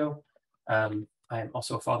portfolio. I'm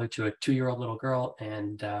also a father to a 2-year-old little girl,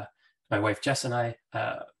 and my wife Jess and I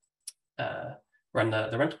run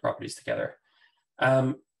the rental properties together.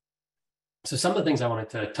 So some of the things I wanted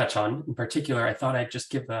to touch on in particular, I thought I'd just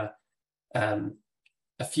give a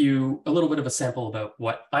little bit of a sample about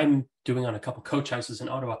what I'm doing on a couple coach houses in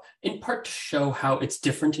Ottawa, in part to show how it's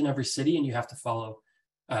different in every city and you have to follow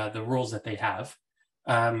the rules that they have.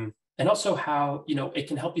 And also how, it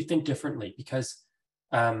can help you think differently because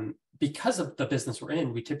of the business we're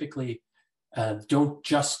in, we typically don't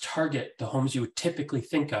just target the homes you would typically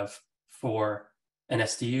think of for an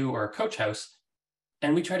SDU or a coach house.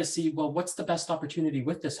 And we try to see, well, what's the best opportunity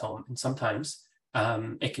with this home? And sometimes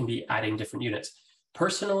it can be adding different units.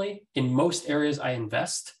 Personally, in most areas I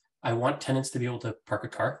invest, I want tenants to be able to park a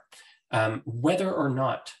car, whether or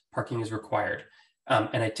not parking is required.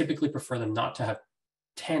 And I typically prefer them not to have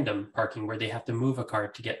tandem parking where they have to move a car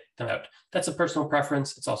to get them out. That's a personal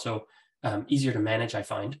preference. It's also easier to manage, I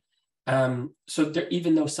find. So there,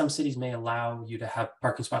 even though some cities may allow you to have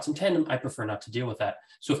parking spots in tandem, I prefer not to deal with that.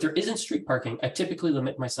 So if there isn't street parking, I typically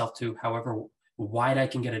limit myself to however wide I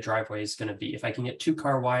can get a driveway is going to be. If I can get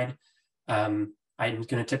 2-car wide, I'm going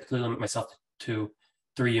to typically limit myself to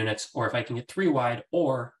 3 units, or if I can get 3 wide,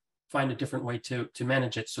 or find a different way to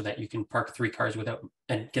manage it so that you can park 3 cars without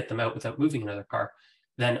and get them out without moving another car,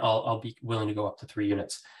 then I'll be willing to go up to 3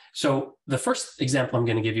 units. So the first example I'm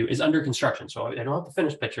going to give you is under construction. So I don't have the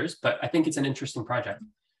finished pictures, but I think it's an interesting project.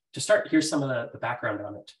 To start, here's some of the background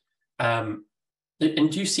on it.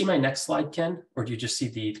 And do you see my next slide, Ken, or do you just see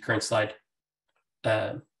the current slide?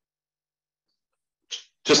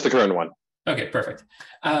 Just the current one. Okay, perfect.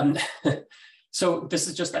 So this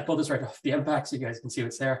is just, I pulled this right off the MPAC so you guys can see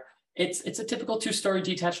what's there. It's a typical 2-story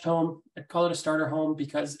detached home. I'd call it a starter home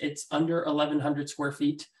because it's under 1,100 square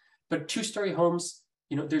feet. But 2-story homes,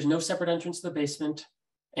 you know, there's no separate entrance to the basement,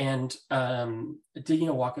 and digging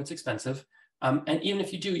a walkout's expensive. And even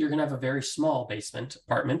if you do, you're going to have a very small basement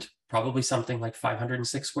apartment, probably something like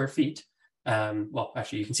 506 square feet. Well,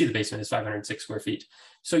 actually, you can see the basement is 506 square feet.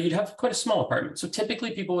 So you'd have quite a small apartment. So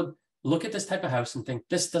typically people would look at this type of house and think,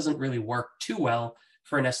 this doesn't really work too well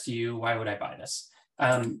for an STU. Why would I buy this?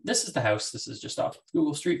 This is the house. This is just off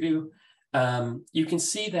Google Street View. You can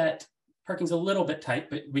see that parking's a little bit tight,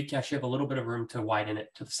 but we actually have a little bit of room to widen it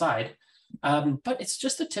to the side. But it's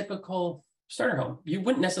just a typical starter home. You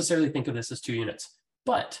wouldn't necessarily think of this as 2 units.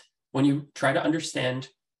 But when you try to understand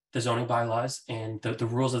the zoning bylaws and the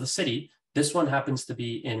rules of the city, this one happens to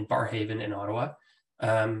be in Barrhaven in Ottawa.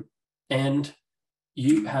 And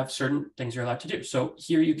you have certain things you're allowed to do. So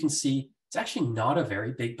here you can see it's actually not a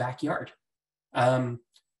very big backyard.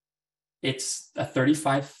 It's a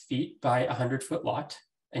 35 feet by 100-foot lot.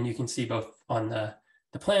 And you can see both on the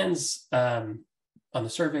plans, on the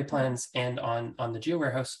survey plans, and on the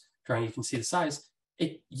GeoWarehouse drawing, you can see the size.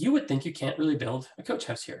 You would think you can't really build a coach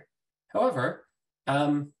house here. However,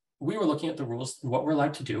 we were looking at the rules and what we're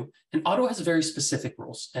allowed to do. And Ottawa has very specific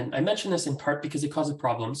rules. And I mention this in part because it causes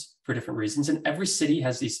problems for different reasons. And every city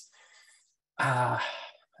has these, I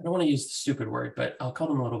don't want to use the stupid word, but I'll call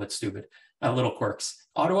them a little bit stupid, little quirks.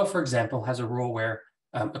 Ottawa, for example, has a rule where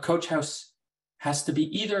a coach house has to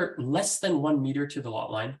be either less than 1 meter to the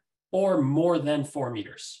lot line or more than 4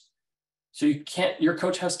 meters. So your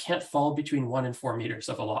coach house can't fall between 1 and 4 meters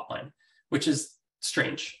of a lot line, which is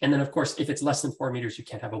strange. And then of course, if it's less than 4 meters, you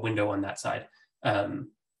can't have a window on that side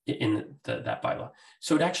in that bylaw.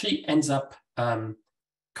 So it actually ends up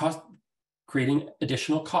creating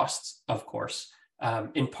additional costs, of course,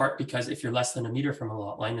 in part because if you're less than a meter from a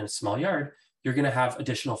lot line in a small yard, you're going to have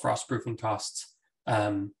additional frost-proofing costs.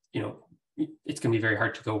 It's going to be very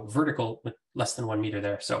hard to go vertical with less than 1 meter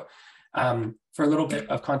there. So for a little bit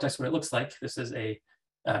of context, what it looks like, this is a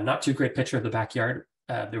not too great picture of the backyard.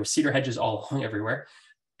 There were cedar hedges all along everywhere,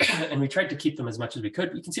 and we tried to keep them as much as we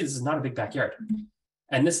could. You can see this is not a big backyard.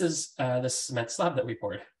 And this is the cement slab that we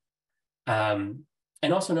poured. And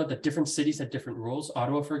also note that different cities have different rules.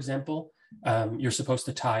 Ottawa, for example, you're supposed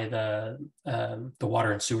to tie the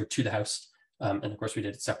water and sewer to the house. And of course, we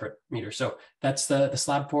did separate meters. So that's the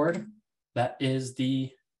slab poured. That is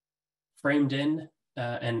the framed in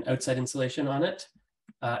and outside insulation on it.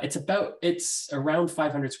 It's around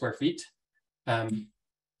 500 square feet. And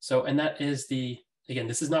that is again,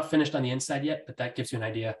 this is not finished on the inside yet, but that gives you an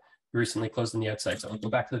idea. We recently closed on the outside. So I'll go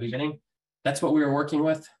back to the beginning. That's what we were working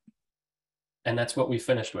with. And that's what we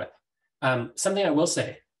finished with. Something I will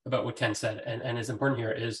say about what Ken said, and is important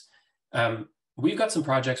here, is we've got some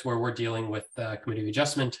projects where we're dealing with committee of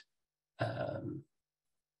adjustment.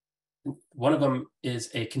 One of them is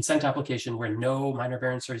a consent application where no minor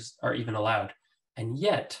variances are even allowed. And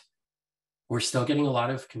yet, we're still getting a lot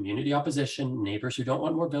of community opposition, neighbors who don't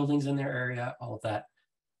want more buildings in their area, all of that.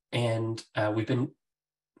 And we've been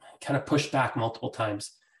kind of pushed back multiple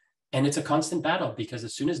times. And it's a constant battle because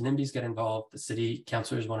as soon as NIMBYs get involved, the city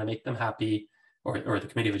councilors want to make them happy, or the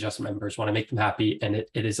committee of adjustment members want to make them happy, and it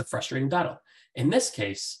is a frustrating battle. In this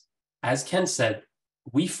case, as Ken said,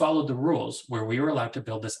 we followed the rules where we were allowed to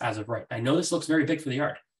build this as of right. I know this looks very big for the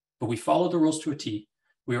yard, but we followed the rules to a T.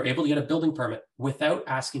 We were able to get a building permit without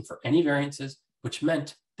asking for any variances, which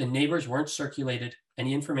meant the neighbors weren't circulated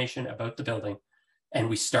any information about the building. And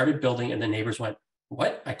we started building and the neighbors went,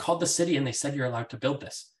 "What? I called the city and they said you're allowed to build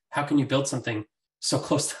this. How can you build something so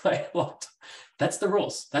close to my lot. That's the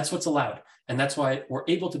rules. That's what's allowed. And that's why we're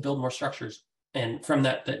able to build more structures. And from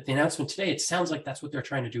that, the announcement today, it sounds like that's what they're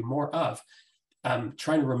trying to do more of,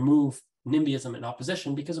 trying to remove NIMBYism and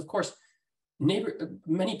opposition, because of course,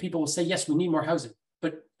 many people will say, yes, we need more housing,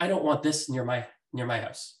 but I don't want this near my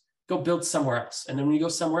house. Go build somewhere else. And then when you go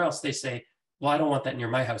somewhere else, they say, well, I don't want that near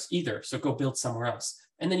my house either. So go build somewhere else.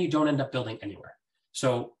 And then you don't end up building anywhere.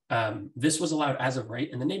 So this was allowed as of right,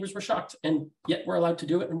 and the neighbors were shocked, and yet we're allowed to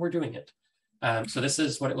do it, and we're doing it. So this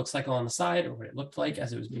is what it looks like on the side, or what it looked like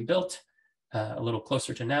as it was being built, a little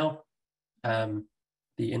closer to now. The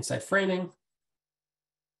inside framing.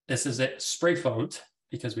 This is it spray foamed,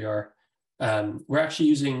 because we're actually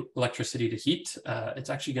using electricity to heat. It's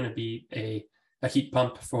actually going to be a heat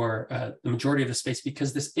pump for the majority of the space,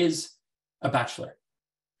 because this is a bachelor.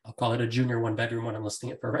 I'll call it a junior 1-bedroom when I'm listing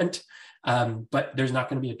it for rent. But there's not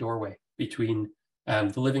going to be a doorway between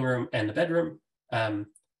the living room and the bedroom.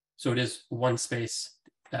 So it is one space.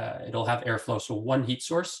 It'll have airflow, so one heat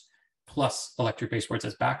source plus electric baseboards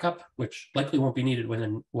as backup, which likely won't be needed with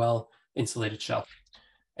a well-insulated shell.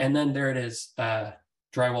 And then there it is,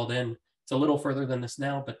 drywalled in. It's a little further than this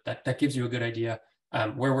now, but that gives you a good idea.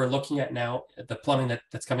 Where we're looking at now, the plumbing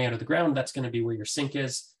that's coming out of the ground, that's going to be where your sink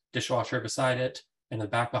is, dishwasher beside it, and the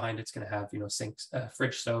back behind it's going to have, sinks,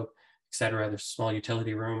 fridge, stove, etc. There's a small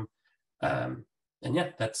utility room, and yeah,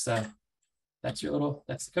 that's the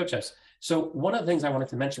coach house. So one of the things I wanted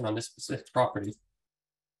to mention on this specific property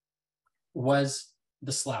was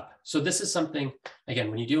the slab. So this is something, again,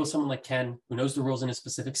 when you deal with someone like Ken, who knows the rules in a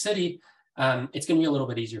specific city, it's going to be a little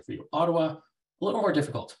bit easier for you. Ottawa, a little more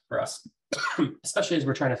difficult for us, especially as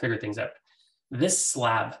we're trying to figure things out. This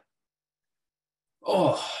slab,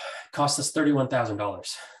 cost us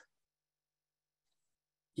 $31,000.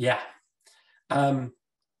 Yeah.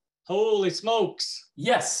 Holy smokes.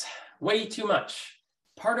 Yes, way too much.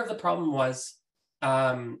 Part of the problem was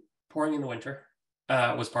pouring in the winter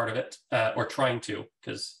was part of it, or trying to,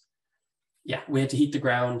 because yeah, we had to heat the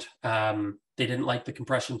ground. They didn't like the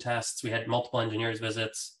compression tests. We had multiple engineers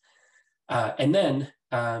visits. And then,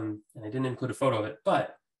 and I didn't include a photo of it,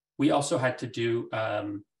 but we also had to do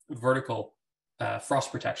vertical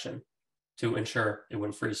frost protection to ensure it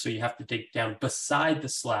wouldn't freeze. So you have to dig down beside the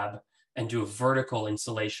slab and do a vertical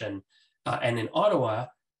insulation. And in Ottawa,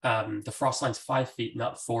 the frost line's 5 feet,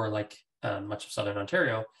 not 4 like much of Southern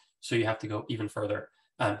Ontario. So you have to go even further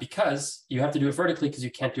because you have to do it vertically, because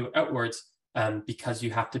you can't do it outwards, because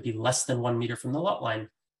you have to be less than 1 meter from the lot line,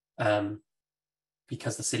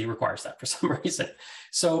 because the city requires that for some reason.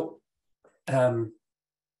 So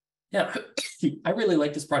yeah, I really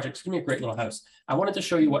like this project. It's gonna be a great little house. I wanted to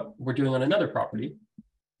show you what we're doing on another property,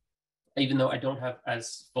 even though I don't have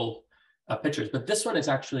as full pictures, but this one is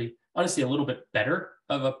actually honestly a little bit better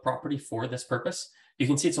of a property for this purpose. You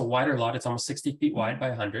can see it's a wider lot. It's almost 60 feet wide by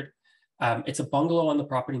 100. It's a bungalow on the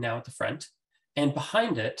property now at the front, and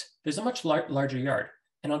behind it, there's a much larger yard.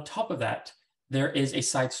 And on top of that, there is a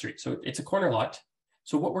side street. So it's a corner lot.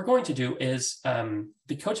 So what we're going to do is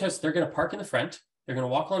the coach house, they're going to park in the front. They're going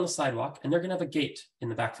to walk along the sidewalk, and they're going to have a gate in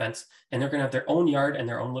the back fence, and they're going to have their own yard and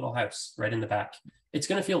their own little house right in the back. It's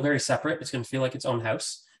going to feel very separate. It's going to feel like its own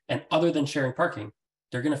house. And other than sharing parking,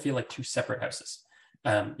 they're going to feel like two separate houses.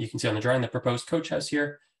 You can see on the drawing the proposed coach house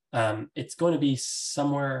here. It's going to be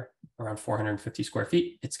somewhere around 450 square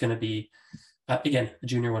feet. It's going to be, again, a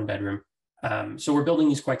junior 1-bedroom. So we're building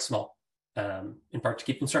these quite small, in part to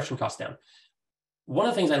keep construction costs down. One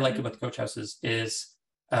of the things I like about the coach houses is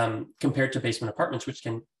compared to basement apartments,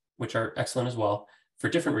 which are excellent as well for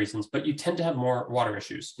different reasons, but you tend to have more water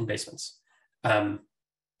issues in basements.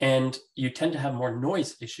 And you tend to have more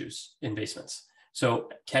noise issues in basements. So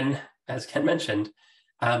as Ken mentioned,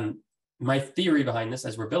 my theory behind this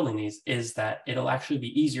as we're building these is that it'll actually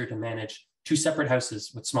be easier to manage 2 separate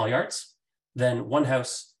houses with small yards than one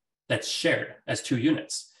house that's shared as 2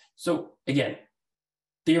 units. So again,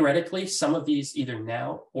 theoretically, some of these either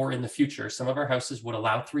now or in the future, some of our houses would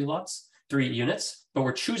allow 3 units, but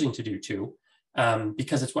we're choosing to do 2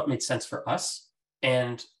 because it's what made sense for us.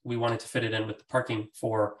 And we wanted to fit it in with the parking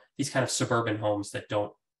for these kind of suburban homes that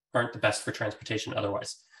aren't the best for transportation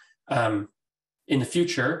otherwise. In the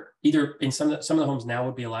future, either in some of the homes now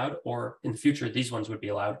would be allowed, or in the future, these ones would be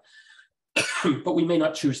allowed. But we may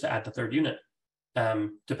not choose to add the 3rd unit,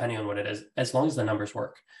 depending on what it is, as long as the numbers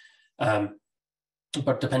work.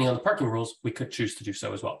 But depending on the parking rules, we could choose to do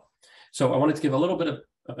so as well. So I wanted to give a little bit of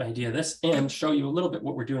an idea of this and show you a little bit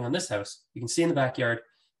what we're doing on this house. You can see in the backyard,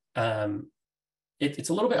 it's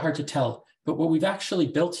a little bit hard to tell, but what we've actually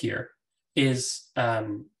built here is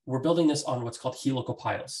we're building this on what's called helical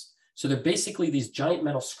piles. So they're basically these giant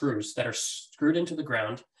metal screws that are screwed into the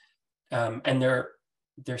ground, and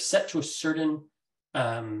they're set to a certain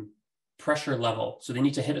pressure level. So they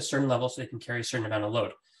need to hit a certain level so they can carry a certain amount of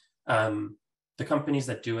load. The companies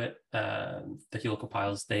that do it, the helical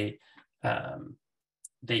piles, they can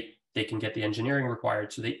get the engineering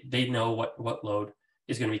required, so they know what load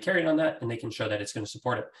is going to be carried on that, and they can show that it's going to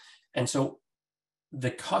support it. And so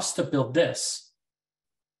the cost to build this,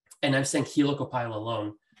 and I'm saying helical pile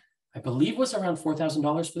alone, I believe was around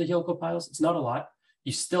 $4,000 for the helical piles. It's not a lot.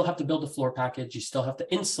 You still have to build a floor package. You still have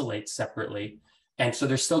to insulate separately. And so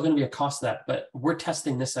there's still going to be a cost to that, but we're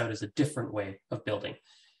testing this out as a different way of building.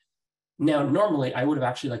 Now, normally I would have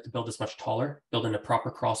actually liked to build this much taller, build in a proper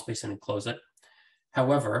crawl space and enclose it.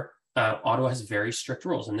 However, Ottawa has very strict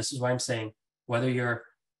rules. And this is why I'm saying, whether you're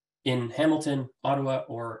in Hamilton, Ottawa,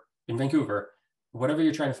 or in Vancouver, whatever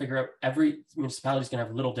you're trying to figure out, every municipality is going to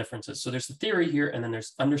have little differences. So there's the theory here, and then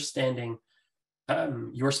there's understanding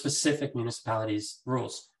your specific municipality's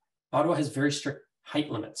rules. Ottawa has very strict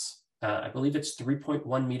height limits. I believe it's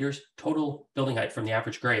 3.1 meters total building height from the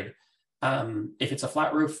average grade. If it's a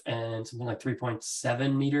flat roof, and something like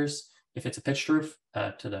 3.7 meters if it's a pitched roof,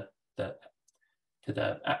 to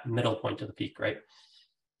the middle point of the peak, right?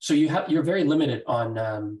 So you're very limited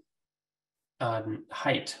on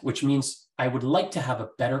height, which means I would like to have a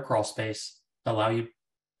better crawl space, allow you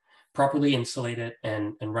properly insulate it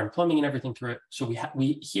and run plumbing and everything through it. So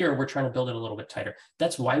we're trying to build it a little bit tighter.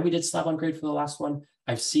 That's why we did slab on grade for the last one.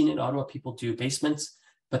 I've seen in Ottawa people do basements,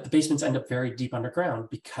 but the basements end up very deep underground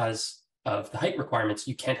because of the height requirements.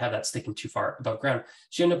 You can't have that sticking too far above ground.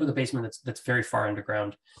 So you end up with a basement that's very far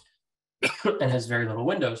underground and has very little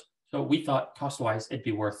windows. So we thought cost-wise, it'd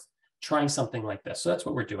be worth trying something like this. So that's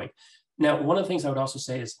what we're doing. Now, one of the things I would also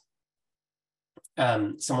say is,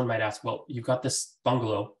 someone might ask, well, you've got this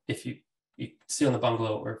bungalow. If you see on the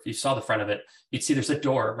bungalow, or if you saw the front of it, you'd see there's a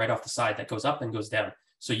door right off the side that goes up and goes down.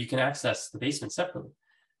 So you can access the basement separately.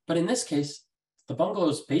 But in this case, the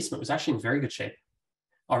bungalow's basement was actually in very good shape.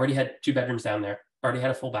 Already had 2 bedrooms down there, already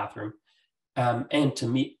had a full bathroom. And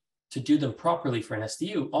to do them properly for an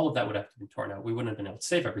SDU, all of that would have to be torn out. We wouldn't have been able to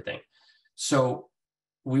save everything. So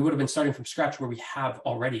we would have been starting from scratch where we have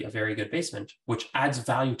already a very good basement, which adds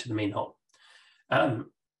value to the main home.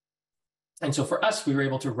 And so for us, we were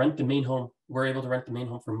able to rent the main home. We're able to rent the main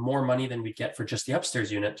home for more money than we'd get for just the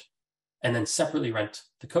upstairs unit, and then separately rent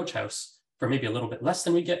the coach house for maybe a little bit less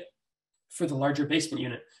than we get for the larger basement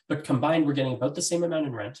unit. But combined, we're getting about the same amount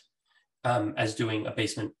in rent as doing a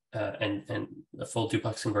basement and a full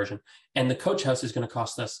duplex conversion. And the coach house is going to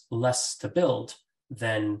cost us less to build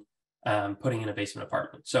than putting in a basement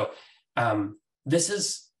apartment. So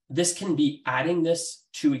this can be adding this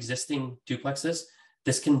to existing duplexes.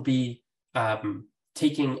 This can be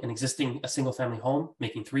taking a single family home,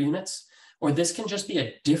 making 3 units, or this can just be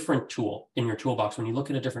a different tool in your toolbox. When you look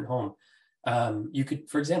at a different home, you could,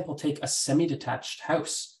 for example, take a semi-detached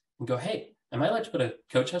house and go, hey, am I allowed to put a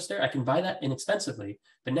coach house there? I can buy that inexpensively,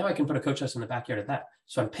 but now I can put a coach house in the backyard of that.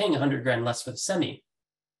 So I'm paying $100,000 less for the semi.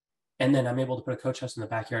 And then I'm able to put a coach house in the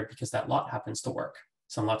backyard because that lot happens to work.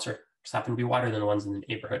 Some lots just happen to be wider than the ones in the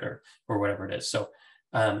neighborhood or whatever it is. So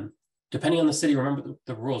depending on the city, remember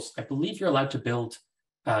the rules. I believe you're allowed to build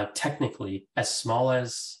technically as small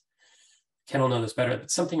as, Ken will know this better,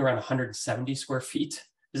 but something around 170 square feet.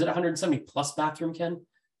 Is it 170 plus bathroom, Ken?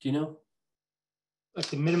 Do you know? Like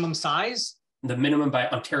the minimum size? The minimum by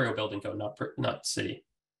Ontario Building Code, not city.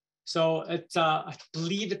 So it's I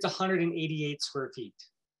believe it's 188 square feet.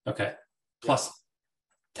 Okay, plus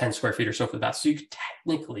 10 square feet or so for the bath. So you could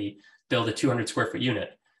technically build a 200 square foot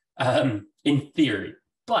unit in theory,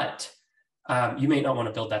 but you may not want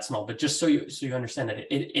to build that small. But just so you understand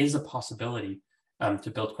that it is a possibility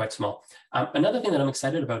to build quite small. Another thing that I'm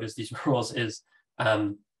excited about is these rules is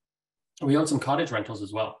we own some cottage rentals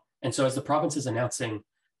as well. And so as the province is announcing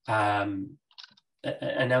that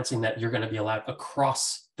you're going to be allowed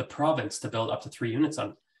across the province to build up to 3 units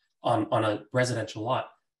on a residential lot,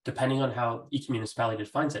 depending on how each municipality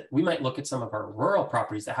defines it, we might look at some of our rural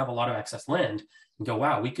properties that have a lot of excess land and go,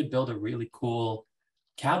 wow, we could build a really cool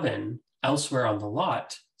cabin elsewhere on the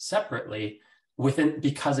lot separately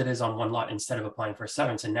because it is on one lot instead of applying for a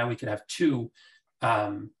severance. And now we could have two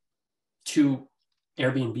Airbnb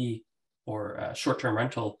or short-term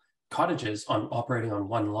rental cottages operating on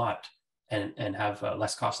one lot and have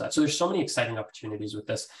less cost of that. So there's so many exciting opportunities with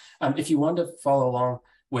this. If you want to follow along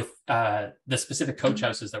with the specific coach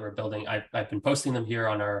houses that we're building, I've been posting them here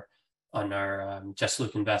on our Just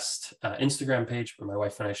Luke Invest Instagram page, where my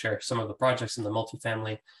wife and I share some of the projects in the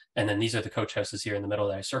multifamily. And then these are the coach houses here in the middle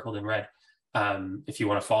that I circled in red. If you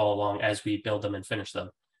want to follow along as we build them and finish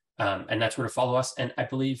them. And that's where to follow us. And I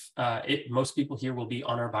believe most people here will be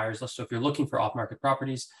on our buyers list. So if you're looking for off-market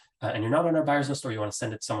properties and you're not on our buyers list, or you want to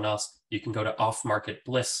send it to someone else, you can go to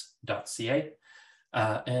offmarketbliss.ca.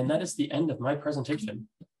 And that is the end of my presentation.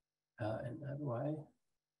 And how do I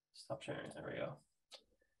stop sharing? There we go.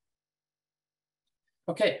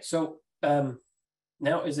 Okay, so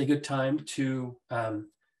now is a good time to go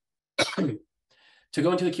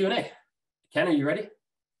into the Q&A. Ken, are you ready?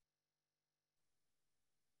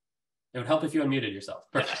 It would help if you unmuted yourself.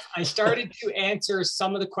 Perfect. I started to answer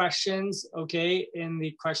some of the questions, okay, in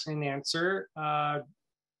the question and answer,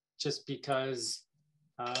 just because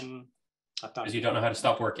I thought. Because you don't know how to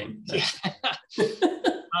stop working. Yeah.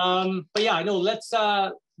 But yeah, I know. Let's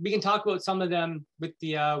we can talk about some of them with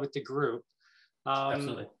the group.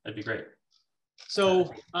 Absolutely, that'd be great.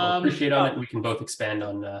 So we'll appreciate on it. We can both expand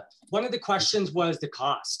on. One of the questions was the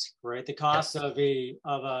cost, right? The cost of a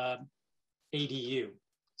ADU.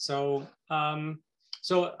 So, you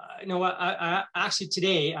know what? I actually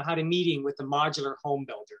today I had a meeting with a modular home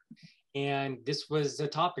builder, and this was the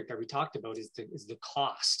topic that we talked about is the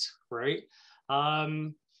cost, right?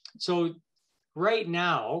 So right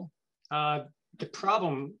now, the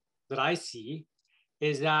problem that I see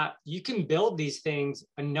is that you can build these things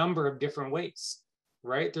a number of different ways,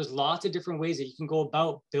 right? There's lots of different ways that you can go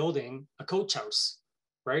about building a coach house,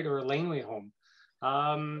 right? Or a laneway home.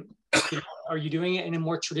 Are you doing it in a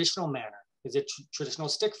more traditional manner? Is it traditional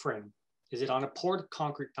stick frame? Is it on a poured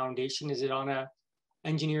concrete foundation? Is it on a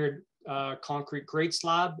engineered concrete grade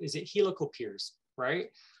slab? Is it helical piers, right?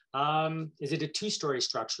 Is it a 2-story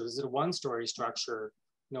structure? Is it a 1-story structure?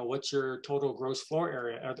 You know, what's your total gross floor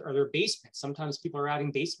area? Are there basements? Sometimes people are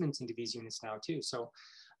adding basements into these units now too. So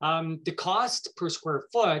the cost per square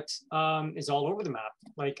foot is all over the map.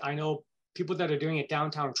 Like I know people that are doing it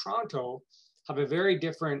downtown Toronto have a very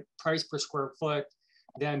different price per square foot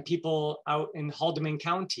than people out in Haldimand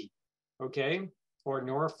County, okay? Or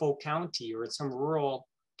Norfolk County or some rural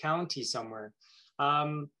county somewhere.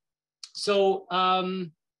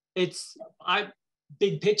 It's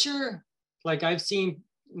big picture, like I've seen,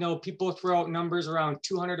 you know, people throw out numbers around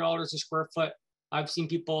 $200 a square foot. I've seen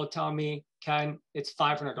people tell me, Ken, it's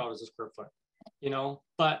 $500 a square foot, you know,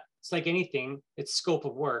 but it's like anything, it's scope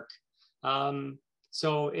of work.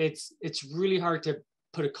 So it's really hard to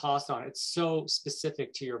put a cost on it. It's so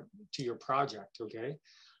specific to your project, okay?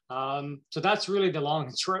 So that's really the long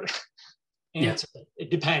and short answer. Yeah. It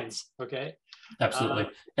depends, okay? Absolutely.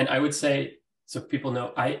 And I would say, so people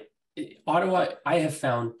know, Ottawa, I have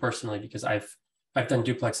found personally, because I've done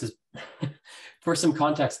duplexes. For some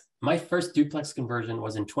context, my first duplex conversion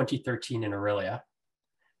was in 2013 in Aurelia.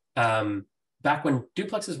 Back when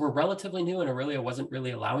duplexes were relatively new and Aurelia wasn't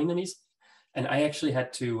really allowing them easily. And I actually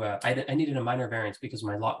had to, I needed a minor variance because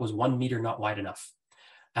my lot was 1 meter not wide enough.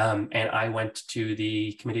 And I went to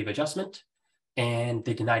the Committee of Adjustment and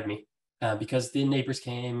they denied me because the neighbors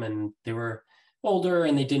came and they were older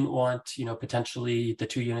and they didn't want, you know, potentially the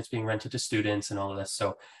 2 units being rented to students and all of this.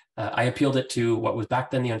 So I appealed it to what was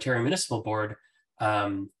back then the Ontario Municipal Board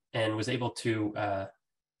and was able to,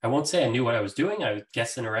 I won't say I knew what I was doing. I was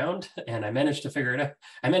guessing around and I managed to figure it out.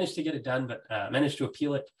 I managed to get it done, but managed to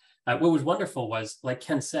appeal it. What was wonderful was, like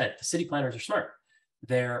Ken said, the city planners are smart.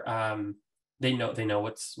 They know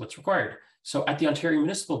what's required. So at the Ontario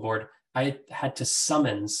Municipal Board, I had to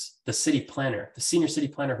summons the city planner, the senior city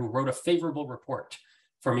planner who wrote a favorable report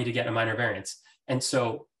for me to get a minor variance. And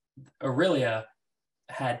so Aurelia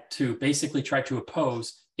had to basically try to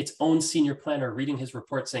oppose its own senior planner reading his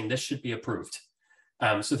report saying this should be approved.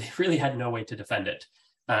 So they really had no way to defend it.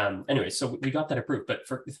 Anyway, so we got that approved. But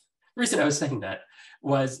for the reason I was saying that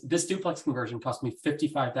was this duplex conversion cost me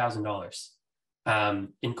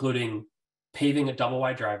 $55,000, including paving a double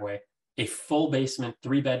wide driveway, a full basement,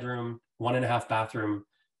 3-bedroom, 1.5 bathroom,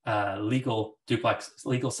 legal duplex,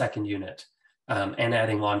 legal second unit, and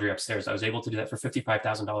adding laundry upstairs. I was able to do that for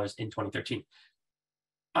 $55,000 in 2013.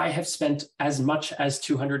 I have spent as much as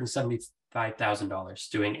 $275,000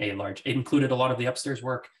 doing a large, it included a lot of the upstairs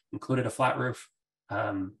work, included a flat roof,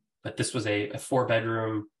 but this was a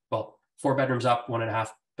 4-bedroom, well, 4 bedrooms up, 1.5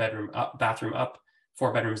 bedroom up, bathroom up,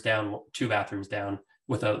 4 bedrooms down, 2 bathrooms down,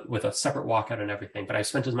 with a separate walkout and everything. But I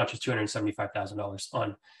spent as much as $275,000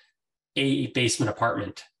 on a basement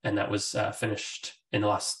apartment, and that was finished in the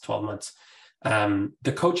last 12 months.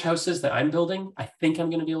 The coach houses that I'm building, I think I'm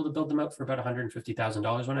going to be able to build them out for about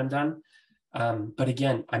 $150,000 when I'm done. But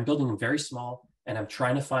again, I'm building them very small, and I'm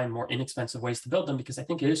trying to find more inexpensive ways to build them because I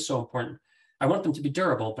think it is so important. I want them to be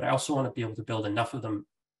durable, but I also want to be able to build enough of them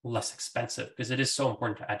less expensive because it is so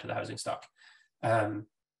important to add to the housing stock.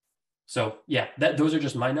 So yeah, those are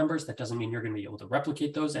just my numbers. That doesn't mean you're going to be able to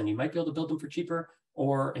replicate those, and you might be able to build them for cheaper,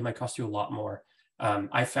 or it might cost you a lot more.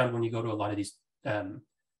 I found when you go to a lot of these,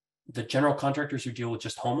 the general contractors who deal with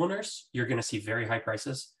just homeowners, you're going to see very high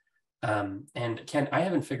prices. And Ken, I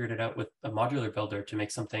haven't figured it out with a modular builder to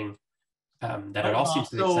make something that it all seems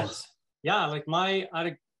to make sense. Yeah, like I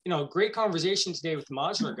had a great conversation today with the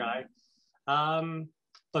modular guy.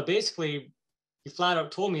 But basically, he flat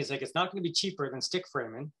out told me, it's like, it's not going to be cheaper than stick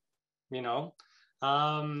framing, you know.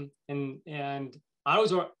 And I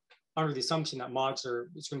was under the assumption that modular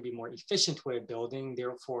is going to be a more efficient way of building,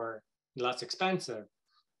 therefore less expensive.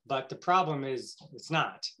 But the problem is it's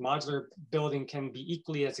not. Modular building can be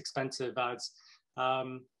equally as expensive as,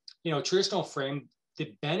 traditional frame.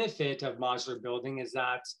 The benefit of modular building is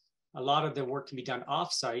that a lot of the work can be done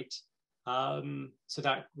offsite, so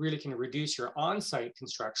that really can reduce your on-site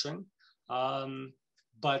construction.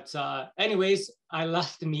 But anyways, I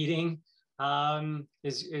left the meeting.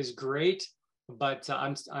 Is great, but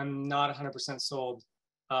I'm not 100% sold.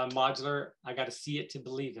 Modular, I got to see it to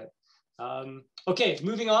believe it. Okay,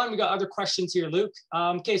 moving on. We got other questions here, Luke.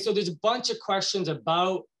 Okay, so there's a bunch of questions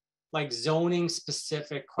about like zoning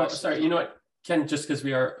specific questions. Oh, sorry, you know what, Ken? Just because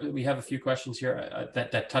we have a few questions here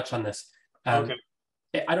that touch on this. Okay.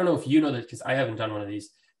 I don't know if you know that because I haven't done one of these.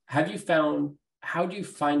 How do you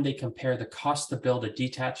find they compare the cost to build a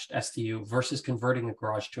detached STU versus converting a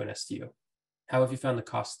garage to an STU? How have you found the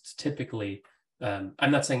costs typically?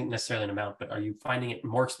 I'm not saying necessarily an amount, but are you finding it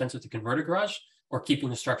more expensive to convert a garage, or keeping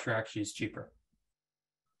the structure actually is cheaper?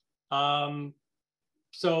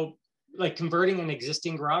 So like converting an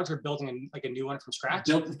existing garage or building a new one from scratch?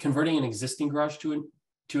 Converting an existing garage to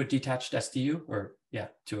a detached STU, or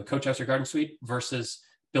to a coach house or garden suite, versus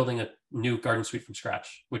building a new garden suite from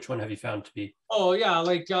scratch. Which one have you found to be? Oh yeah,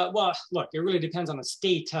 well, look, it really depends on the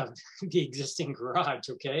state of the existing garage.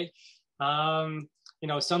 Okay,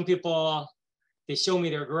 some people, they show me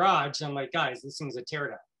their garage, and I'm like, guys, this thing's a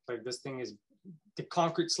teardown. Like, this thing is, the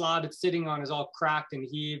concrete slab it's sitting on is all cracked and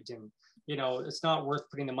heaved, and it's not worth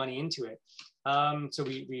putting the money into it. So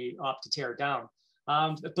we opt to tear it down.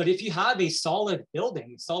 But if you have a solid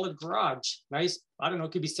building, solid garage, nice, I don't know,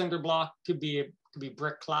 it could be cinder block, could be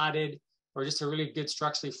brick cladded, or just a really good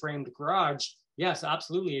structurally framed garage. Yes,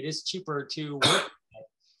 absolutely, it is cheaper to work with it,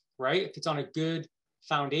 right? If it's on a good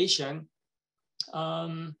foundation.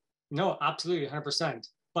 No, absolutely, 100%.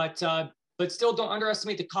 But still, don't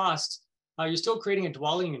underestimate the cost. You're still creating a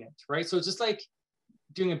dwelling unit, right? So it's just like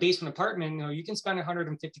doing a basement apartment. You can spend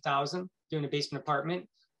 $150,000 doing a basement apartment,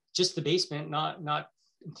 just the basement, not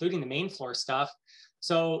including the main floor stuff.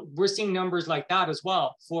 So we're seeing numbers like that as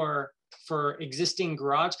well for existing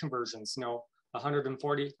garage conversions.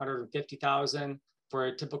 140, 150,000 for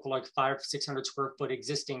a typical like 500-600 square foot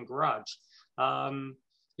existing garage.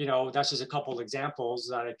 That's just a couple of examples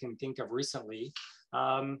that I can think of recently.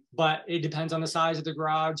 But it depends on the size of the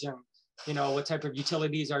garage and what type of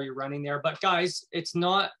utilities are you running there. But guys, it's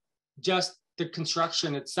not just the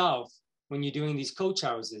construction itself. When you're doing these coach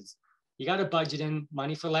houses, you got to budget in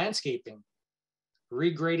money for landscaping,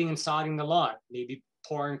 regrading and sodding the lot, maybe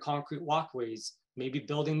pouring concrete walkways, maybe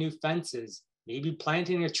building new fences, maybe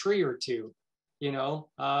planting a tree or two.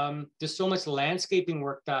 There's so much landscaping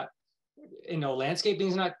work that, landscaping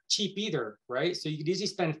is not cheap either, right? So you could easily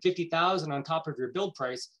spend $50,000 on top of your build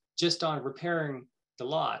price just on repairing the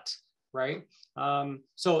lot, right?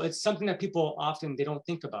 So it's something that people often, they don't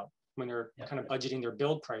think about when they're kind of budgeting their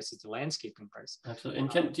build price, is the landscaping price. Absolutely. And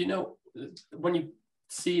Ken, do you know, when you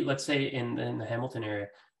see, let's say in the Hamilton area,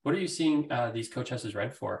 what are you seeing these coach houses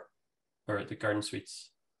rent for, or the garden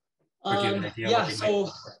suites? Or do you have an idea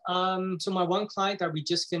so my one client that we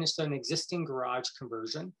just finished an existing garage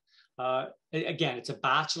conversion. Again, it's a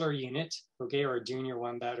bachelor unit, okay, or a junior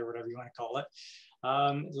one bed, or whatever you want to call it.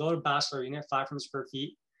 Loaded bachelor unit, 500 square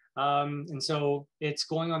feet. And so it's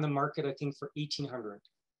going on the market, I think, for $1,800,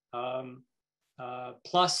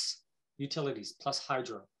 plus utilities, plus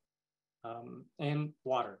hydro, and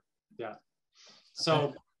water. Yeah.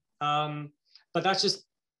 So, but that's just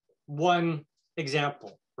one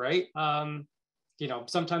example, right?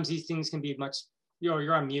 Sometimes these things can be much,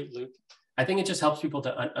 you're on mute, Luke. I think it just helps people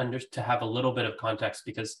to have a little bit of context,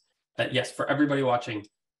 because yes, for everybody watching,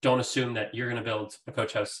 don't assume that you're going to build a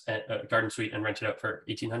coach house, a garden suite, and rent it out for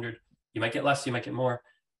 $1,800. You might get less, you might get more.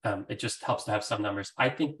 It just helps to have some numbers. I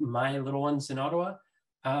think my little ones in Ottawa,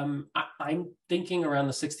 I'm thinking around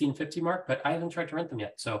the $1,650 mark, but I haven't tried to rent them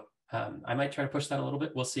yet. So I might try to push that a little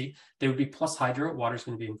bit. We'll see. They would be plus hydro. Water's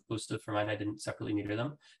going to be inclusive for mine. I didn't separately meter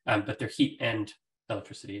them, but their heat and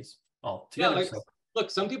electricity is all together. Yeah, look,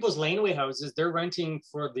 some people's laneway houses, they're renting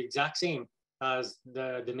for the exact same as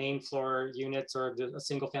the main floor units or a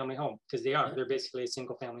single family home, because they're basically a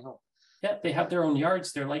single family home. Yeah, they have their own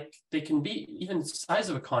yards. They're like, they can be even the size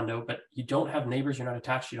of a condo, but you don't have neighbors, you're not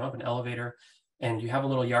attached, you don't have an elevator, and you have a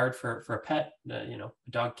little yard for a pet, you know,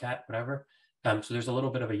 a dog, cat, whatever. So there's a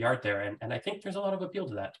little bit of a yard there. And I think there's a lot of appeal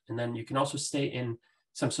to that. And then you can also stay in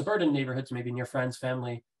some suburban neighborhoods, maybe near friends,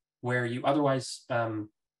 family, where you otherwise,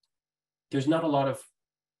 there's not a lot of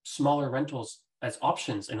smaller rentals as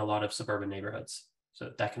options in a lot of suburban neighborhoods.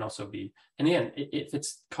 So that can also be, and again, if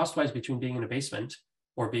it's cost-wise between being in a basement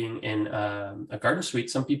or being in a garden suite,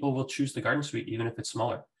 some people will choose the garden suite, even if it's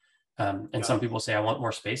smaller. And some people say, I want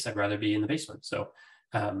more space, I'd rather be in the basement. So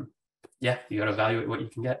yeah, you got to evaluate what you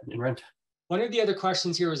can get in rent. One of the other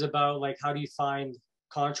questions here is about like, how do you find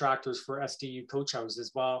contractors for SDU coach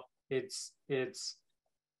houses? Well, it's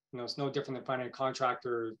you know, it's no different than finding a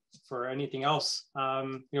contractor for anything else.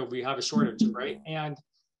 You know, we have a shortage, right? And,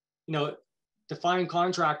 you know, to find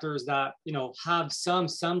contractors that, you know, have some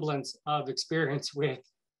semblance of experience with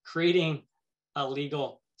creating a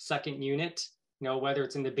legal second unit, you know, whether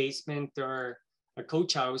it's in the basement or a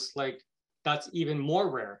coach house, like that's even more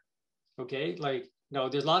rare. Okay. Like, you know,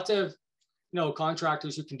 there's lots of, you know,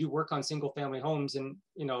 contractors who can do work on single family homes and,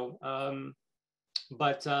 you know,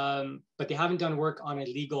 but they haven't done work on a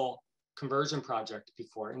legal conversion project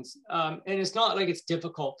before. And it's not like it's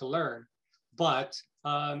difficult to learn, but,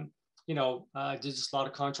 you know, there's just a lot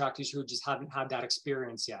of contractors who just haven't had that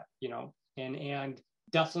experience yet, you know, and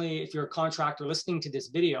definitely if you're a contractor listening to this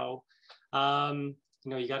video, you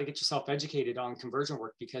know, you got to get yourself educated on conversion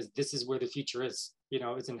work, because this is where the future is, you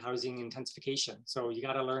know, it's in housing intensification. So you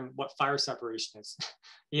got to learn what fire separation is,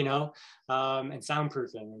 you know, and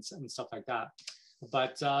soundproofing and stuff like that.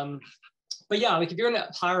 But yeah, like if you're going to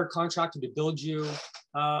hire a contractor to build you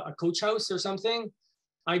a coach house or something,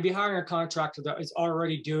 I'd be hiring a contractor that is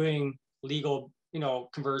already doing legal, you know,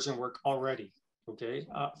 conversion work already, okay,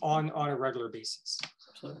 on a regular basis.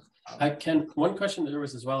 Absolutely. Ken, one question that there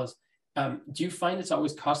was as well is, do you find it's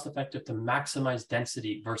always cost effective to maximize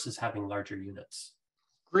density versus having larger units?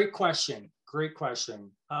 Great question. Great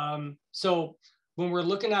question. So when we're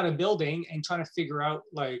looking at a building and trying to figure out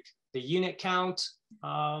like the unit count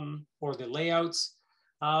or the layouts,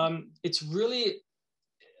 it's really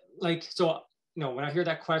like, so, you know, when I hear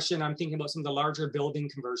that question, I'm thinking about some of the larger building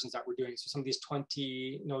conversions that we're doing. So some of these 20,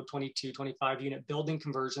 you know, 22, 25 unit building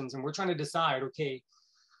conversions, and we're trying to decide, okay,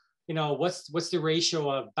 you know, what's the ratio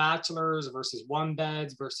of bachelors versus 1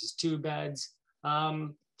 beds versus 2 beds.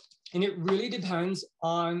 And it really depends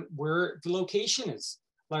on where the location is.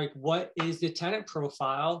 Like, what is the tenant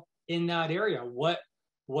profile in that area? What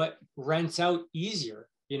rents out easier,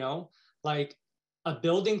 you know? Like a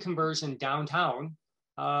building conversion downtown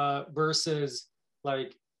versus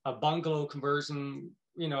like a bungalow conversion,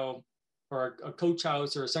 you know, or a coach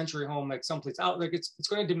house or a century home, like someplace out, like it's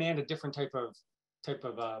going to demand a different type of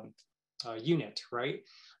unit, right?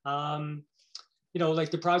 You know,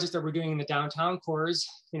 like the projects that we're doing in the downtown cores,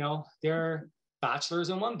 you know, they're bachelors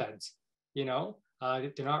and 1 beds, you know,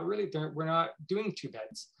 they're not really, we're not doing 2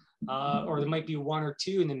 beds, or there might be 1 or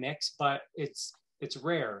 2 in the mix, but it's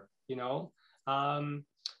rare, you know.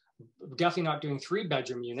 Definitely not doing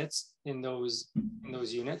 3-bedroom units in those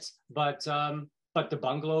units, but the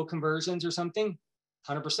bungalow conversions or something,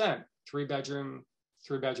 100% 3-bedroom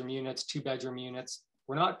units, 2-bedroom units.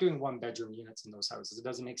 We're not doing 1-bedroom units in those houses. It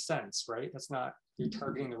doesn't make sense, right? That's not, you're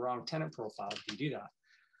targeting the wrong tenant profile if you do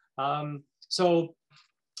that. So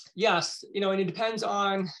yes, you know, and it depends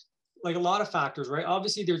on like a lot of factors, right?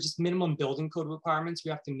 Obviously there's just minimum building code requirements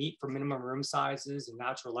we have to meet for minimum room sizes and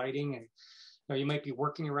natural lighting. And you know, you might be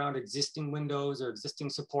working around existing windows or existing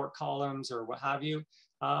support columns or what have you.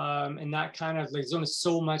 And that kind of, like, there's only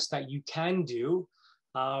so much that you can do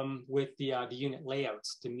with the unit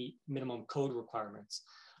layouts to meet minimum code requirements.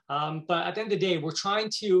 But at the end of the day, we're trying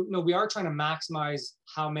to, you know, we are trying to maximize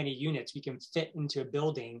how many units we can fit into a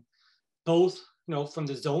building, both, you know, from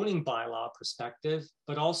the zoning bylaw perspective,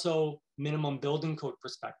 but also minimum building code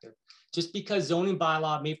perspective. Just because zoning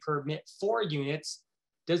bylaw may permit 4 units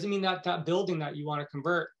doesn't mean that that building that you want to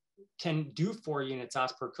convert can do 4 units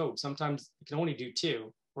as per code. Sometimes it can only do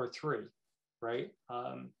 2 or 3, right?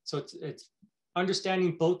 So it's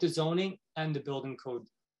understanding both the zoning and the building code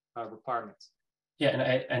requirements. Yeah,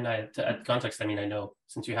 and I to add context, I mean, I know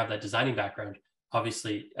since you have that designing background,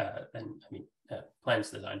 obviously, and I mean,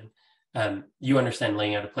 plans designing, you understand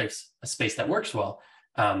laying out a space that works well.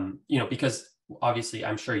 You know, because obviously,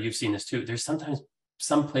 I'm sure you've seen this too. There's sometimes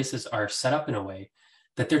some places are set up in a way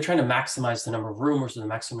that they're trying to maximize the number of rooms or the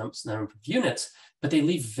maximum number of units, but they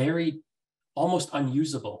leave very almost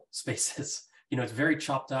unusable spaces. it's very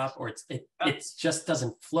chopped up, or it just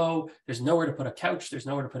doesn't flow. There's nowhere to put a couch. There's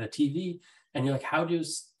nowhere to put a TV. And you're like,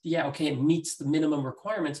 okay, it meets the minimum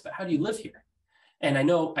requirements, but how do you live here? And I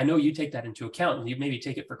know you take that into account, and you maybe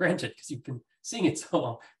take it for granted because you've been seeing it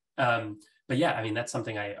so long. But yeah, I mean, that's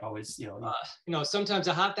something I always, sometimes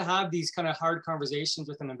I have to have these kind of hard conversations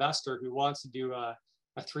with an investor who wants to do a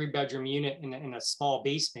 3-bedroom unit in a small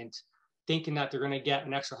basement, thinking that they're going to get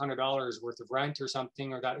an extra $100 worth of rent or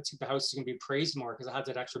something, or that the house is going to be appraised more because it has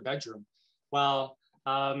that extra bedroom. Well,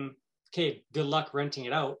 okay, good luck renting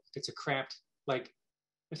it out. If it's a cramped,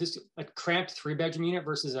 if it's a cramped 3-bedroom unit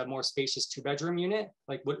versus a more spacious 2-bedroom unit,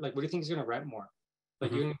 what do you think is going to rent more? You're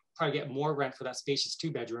going to probably get more rent for that spacious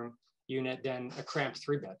 2-bedroom unit than a cramped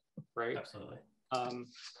 3-bed, right? Absolutely.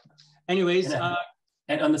 Anyways,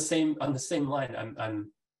 and on the same line,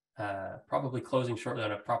 I'm probably closing shortly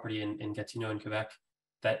on a property in Gatineau in Quebec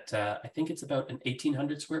that I think it's about an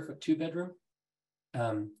 1,800 square foot 2-bedroom.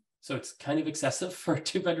 So it's kind of excessive for a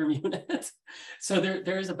 2-bedroom unit. So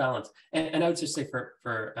there is a balance. And I would just say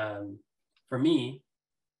for me,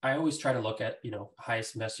 I always try to look at,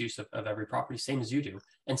 highest and best use of every property, same as you do.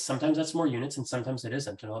 And sometimes that's more units and sometimes it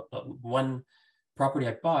isn't. And one property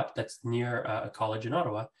I bought that's near a college in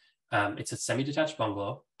Ottawa, it's a semi-detached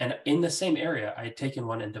bungalow. And in the same area, I had taken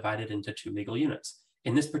one and divided into 2 legal units.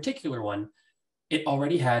 In this particular one, it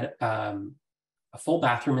already had a full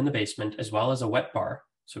bathroom in the basement, as well as a wet bar.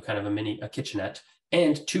 So kind of a kitchenette,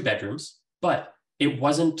 and 2 bedrooms, but it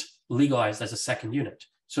wasn't legalized as a second unit.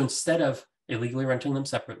 So instead of illegally renting them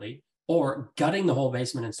separately or gutting the whole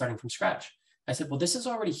basement and starting from scratch, I said, well, this is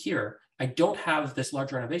already here. I don't have this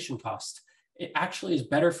large renovation cost. It actually is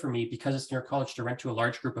better for me because it's near college to rent to a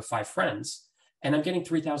large group of 5 friends. And I'm getting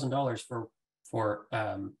 $3,000 for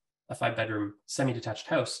a 5-bedroom semi-detached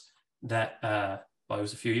house that, it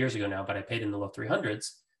was a few years ago now, but I paid in the low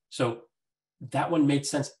 300s. So that one made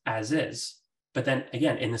sense as is. But then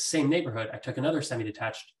again, in the same neighborhood, I took another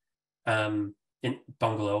semi-detached in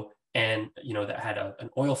bungalow, and that had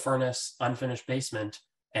an oil furnace, unfinished basement,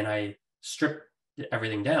 and I stripped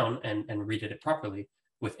everything down and redid it properly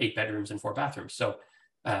with 8 bedrooms and 4 bathrooms. So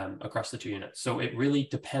across the 2 units. So it really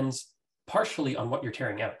depends partially on what you're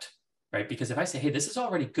tearing out, right? Because if I say, hey, this is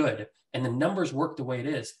already good and the numbers work the way it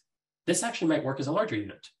is, this actually might work as a larger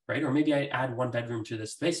unit, right? Or maybe I add 1 bedroom to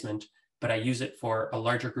this basement, but I use it for a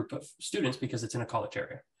larger group of students because it's in a college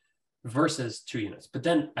area versus 2 units. But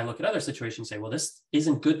then I look at other situations and say, well, this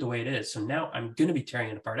isn't good the way it is. So now I'm going to be tearing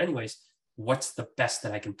it apart anyways. What's the best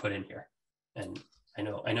that I can put in here? And I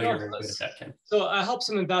know you're very good at that, Ken. So I help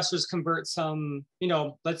some investors convert some,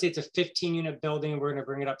 let's say it's a 15-unit building. We're going to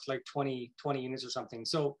bring it up to 20 units or something.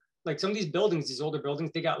 So some of these buildings, these older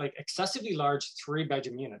buildings, they got excessively large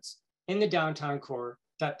 3-bedroom units in the downtown core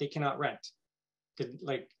that they cannot rent.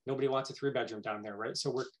 Nobody wants a 3-bedroom down there, right?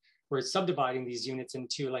 So we're subdividing these units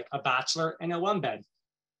into a bachelor and a 1-bed,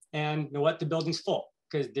 and you know what, the building's full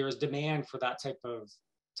because there's demand for that type of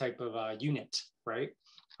unit, right?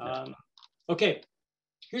 Okay,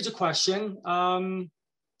 here's a question: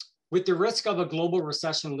 with the risk of a global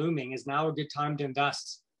recession looming, is now a good time to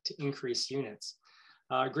invest to increase units?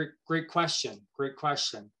 Great question.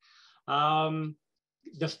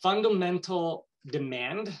 The fundamental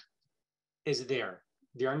demand is there.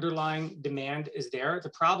 The underlying demand is there. The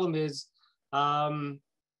problem is,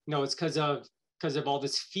 it's because of all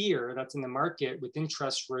this fear that's in the market with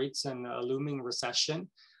interest rates and a looming recession,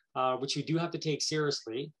 which you do have to take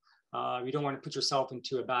seriously. You don't want to put yourself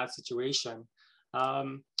into a bad situation.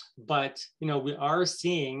 But we are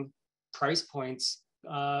seeing price points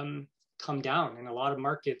come down in a lot of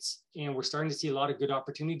markets, and we're starting to see a lot of good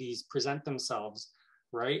opportunities present themselves,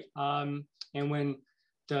 right? And when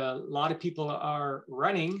a lot of people are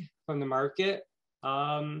running from the market,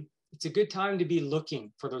 it's a good time to be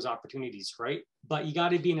looking for those opportunities, right? But you got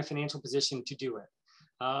to be in a financial position to do it.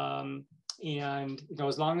 And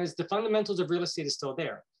as long as the fundamentals of real estate is still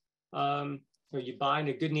there, you buy in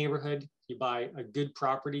a good neighborhood, you buy a good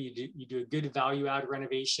property, you do a good value add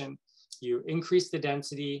renovation, you increase the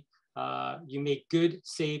density, you make good,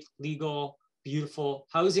 safe, legal, beautiful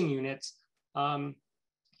housing units,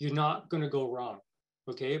 you're not going to go wrong.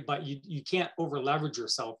 Okay, but you can't over leverage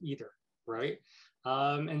yourself either, right?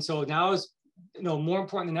 And so now is more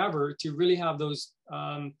important than ever to really have those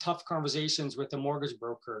tough conversations with a mortgage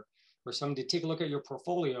broker or somebody to take a look at your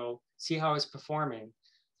portfolio, see how it's performing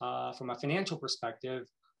from a financial perspective,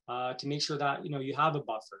 to make sure that you have a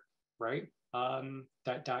buffer, right?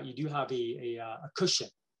 That you do have a cushion,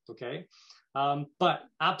 okay? But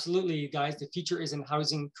absolutely, guys, the future is in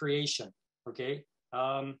housing creation, okay?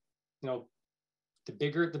 The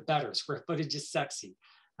bigger, the better. Square footage is sexy.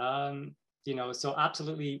 So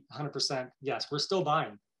absolutely 100%. Yes, we're still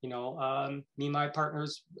buying, me and my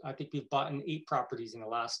partners, I think we've bought in 8 properties in the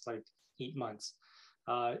last like 8 months,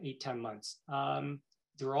 10 months.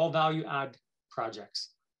 They're all value add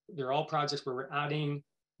projects. They're all projects where we're adding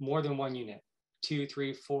more than 1 unit, 2,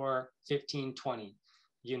 3, 4, 15, 20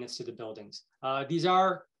 units to the buildings. These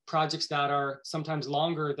are projects that are sometimes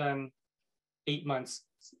longer than 8 months,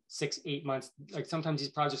 6, 8 months. Like sometimes these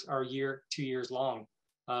projects are a year, 2 years long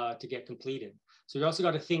to get completed. So you also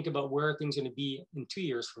got to think about where things are going to be in 2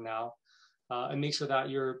 years from now, and make sure that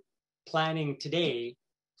you're planning today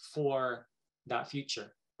for that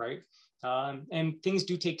future, right? And things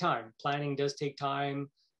do take time. Planning does take time.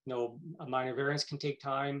 A minor variance can take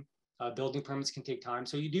time. Building permits can take time.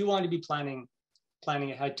 So you do want to be planning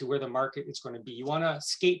ahead to where the market is going to be. You want to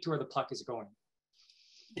skate to where the puck is going.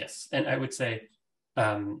 Yes, and I would say,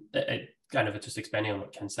 kind of just expanding on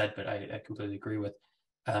what Ken said, but I completely agree with.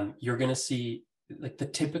 You're going to see like the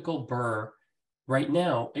typical burr right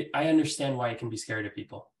now. I understand why it can be scary to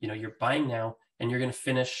people. You're buying now and you're going to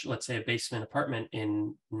finish, let's say, a basement apartment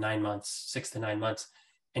in 9 months, 6 to 9 months,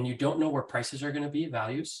 and you don't know where prices are going to be,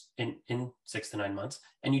 values in 6 to 9 months,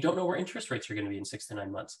 and you don't know where interest rates are going to be in 6 to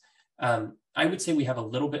 9 months. I would say we have a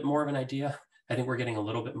little bit more of an idea. I think we're getting a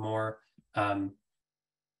little bit more to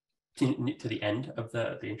the end of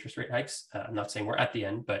the interest rate hikes. I'm not saying we're at the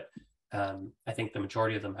end, but I think the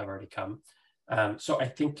majority of them have already come. So I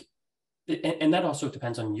think, and that also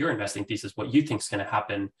depends on your investing thesis, what you think is going to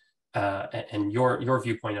happen, and your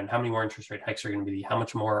viewpoint on how many more interest rate hikes are going to be, how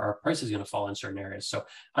much more our prices going to fall in certain areas. So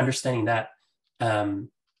understanding that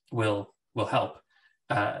will help.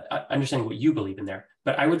 Understanding what you believe in there.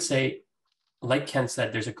 But I would say, like Ken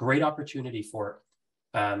said, there's a great opportunity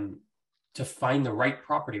to find the right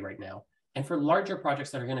property right now. And for larger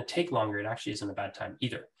projects that are going to take longer, it actually isn't a bad time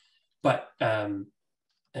either. But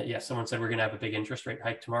yes, someone said we're going to have a big interest rate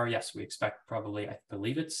hike tomorrow. Yes, we expect probably, I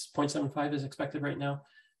believe it's 0.75 is expected right now,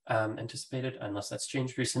 anticipated, unless that's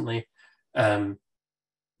changed recently.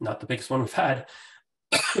 Not the biggest one we've had.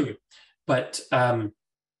 But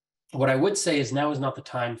what I would say is now is not the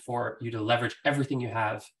time for you to leverage everything you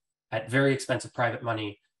have at very expensive private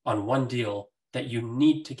money on one deal that you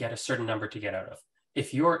need to get a certain number to get out of.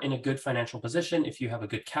 If you're in a good financial position, if you have a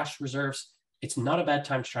good cash reserves, it's not a bad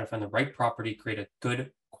time to try to find the right property, create a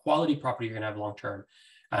good quality property you're going to have long-term.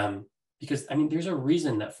 Because I mean, there's a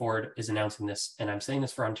reason that Ford is announcing this, and I'm saying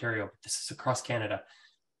this for Ontario, but this is across Canada.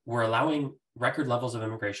 We're allowing record levels of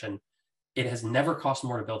immigration. It has never cost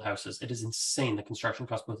more to build houses. It is insane. The construction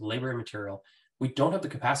costs both labor and material. We don't have the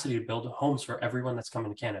capacity to build homes for everyone that's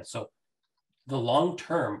coming to Canada. So the long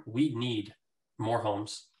term, we need more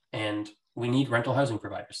homes and we need rental housing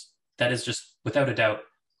providers. That is just without a doubt.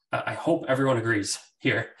 I hope everyone agrees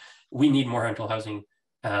here. We need more rental housing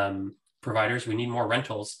providers. We need more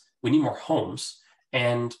rentals. We need more homes.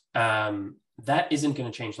 And that isn't going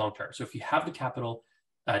to change long term. So if you have the capital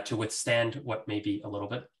to withstand what may be a little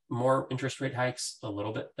bit more interest rate hikes, a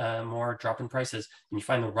little bit more drop in prices, and you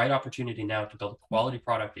find the right opportunity now to build a quality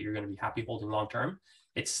product that you're going to be happy holding long term,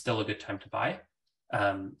 it's still a good time to buy.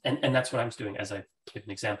 And that's what I'm doing, as I've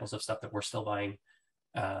given examples of stuff that we're still buying.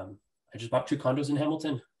 I just bought 2 condos in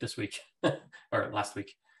Hamilton this week or last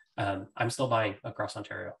week. I'm still buying across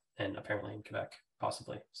Ontario and apparently in Quebec,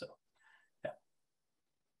 possibly. So, yeah.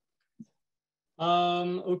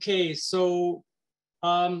 Okay, so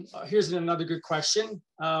here's another good question.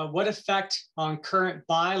 What effect on current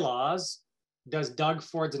bylaws does Doug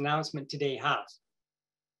Ford's announcement today have?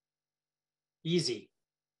 Easy,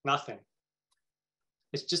 nothing.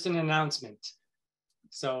 It's just an announcement.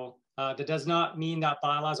 So that does not mean that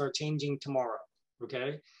bylaws are changing tomorrow,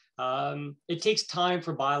 okay? It takes time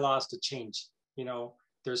for bylaws to change.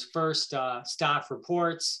 There's first staff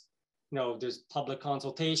reports, there's public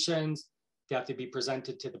consultations. They have to be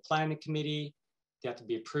presented to the planning committee. They have to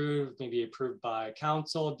be approved, maybe approved by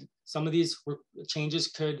council. Some of these changes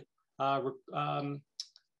could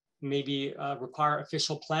maybe require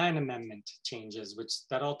official plan amendment changes, which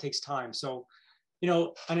that all takes time. So,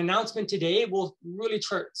 an announcement today will really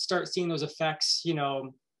start seeing those effects,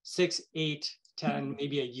 6, 8, 10,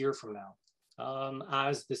 maybe a year from now.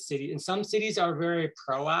 As the city, and some cities are very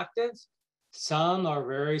proactive, some are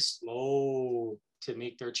very slow to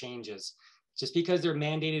make their changes. Just because they're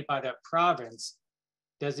mandated by that province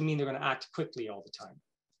doesn't mean they're going to act quickly all the time.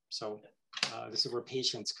 So this is where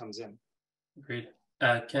patience comes in. Agreed.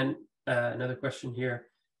 Ken, another question here.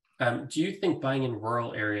 Do you think buying in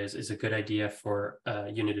rural areas is a good idea for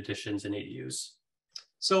unit additions and ADUs?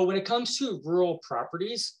 So when it comes to rural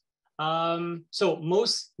properties, so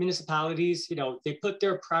most municipalities, they put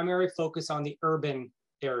their primary focus on the urban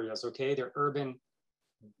areas, okay? They're urban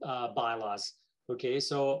bylaws, okay?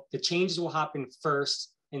 So the changes will happen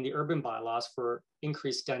first in the urban bylaws for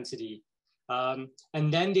increased density. And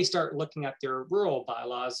then they start looking at their rural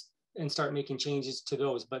bylaws and start making changes to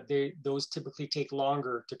those, but those typically take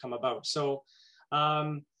longer to come about. So,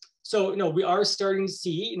 we are starting to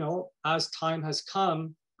see, as time has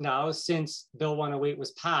come now since Bill 108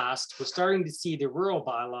 was passed, we're starting to see the rural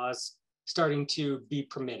bylaws starting to be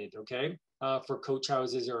permitted, okay, for coach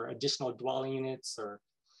houses or additional dwelling units or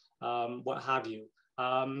what have you.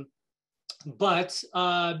 But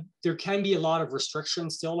there can be a lot of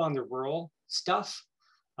restrictions still on the rural stuff.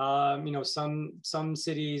 Some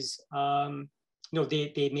cities,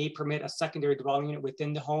 they may permit a secondary dwelling unit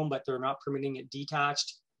within the home, but they're not permitting it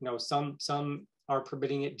detached. Some are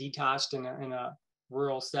permitting it detached in a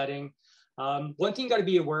rural setting. One thing you got to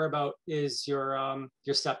be aware about is your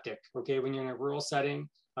septic. Okay, when you're in a rural setting,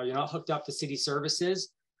 you're not hooked up to city services.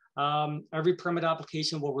 Every permit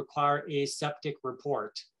application will require a septic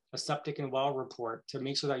report, a septic and well report, to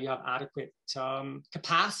make sure that you have adequate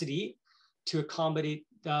capacity to accommodate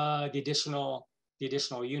the additional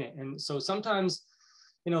unit. And so sometimes,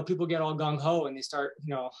 people get all gung ho and they start,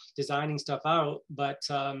 designing stuff out, but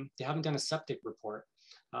they haven't done a septic report.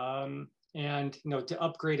 And to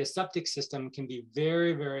upgrade a septic system can be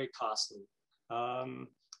very, very costly.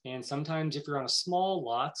 And sometimes if you're on a small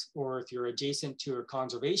lot, or if you're adjacent to a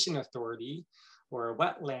conservation authority or a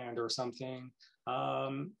wetland or something,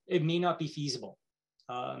 it may not be feasible.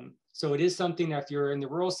 So it is something that if you're in the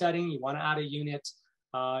rural setting, you want to add a unit,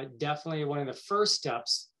 definitely one of the first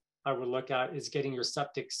steps I would look at is getting your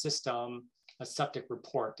septic system a septic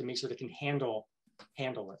report to make sure they can handle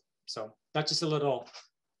it. So that's just a little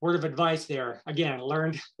word of advice there. Again,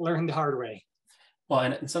 learned the hard way. Well,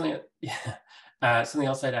 and something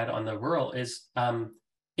else I'd add on the rural is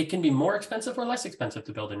it can be more expensive or less expensive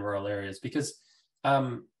to build in rural areas because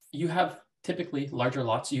you have typically larger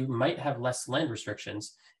lots. You might have less land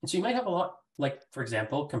restrictions. And so you might have a lot, like, for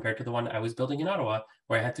example, compared to the one I was building in Ottawa,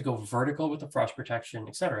 where I had to go vertical with the frost protection,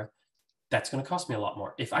 et cetera. That's going to cost me a lot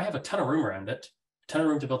more. If I have a ton of room around it, a ton of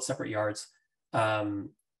room to build separate yards,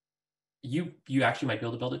 you actually might be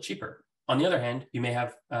able to build it cheaper. On the other hand, you may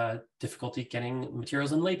have difficulty getting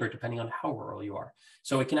materials and labor depending on how rural you are.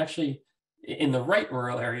 So it can actually, in the right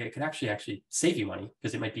rural area, it could actually save you money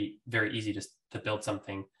because it might be very easy to build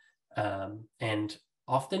something. And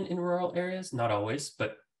often in rural areas, not always,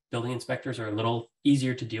 but building inspectors are a little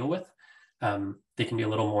easier to deal with. They can be a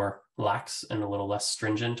little more lax and a little less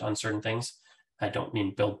stringent on certain things. I don't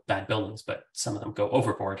mean build bad buildings, but some of them go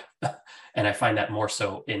overboard. And I find that more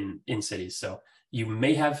so in cities. So you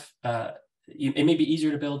may have, it may be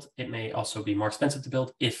easier to build. It may also be more expensive to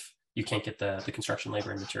build if you can't get the construction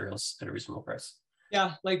labor and materials at a reasonable price.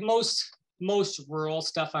 Yeah, like most rural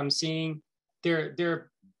stuff I'm seeing, they're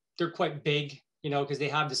quite big, because they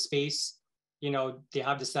have the space, they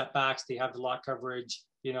have the setbacks, they have the lot coverage,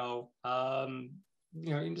 so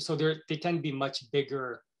they tend to be much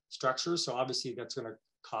bigger structures. So obviously that's going to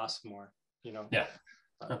cost more, Yeah,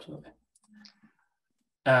 absolutely.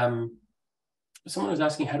 Someone was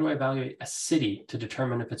asking, how do I evaluate a city to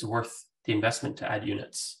determine if it's worth the investment to add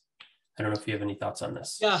units? I don't know if you have any thoughts on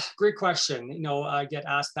this. Yeah, great question. I get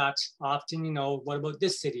asked that often, what about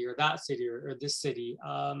this city or that city or this city?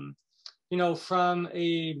 From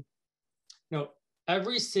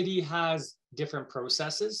every city has different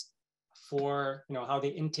processes for, how they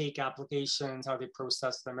intake applications, how they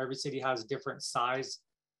process them. Every city has different size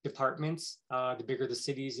departments. The bigger the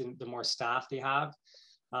cities and the more staff they have,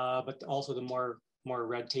 but also the more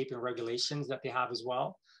red tape and regulations that they have as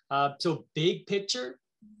well. So big picture,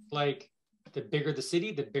 like the bigger the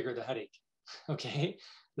city, the bigger the headache. Okay,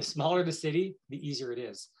 the smaller the city, the easier it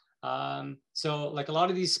is. So like a lot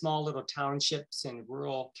of these small little townships and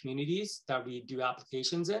rural communities that we do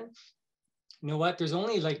applications in, there's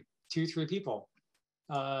only like 2-3 people,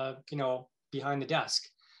 behind the desk.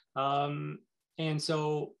 And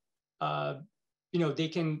so, they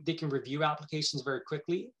can review applications very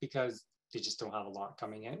quickly because they just don't have a lot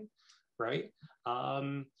coming in, right?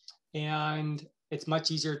 And it's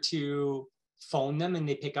much easier to phone them and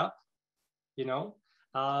they pick up,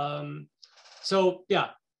 So yeah,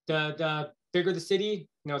 the bigger the city,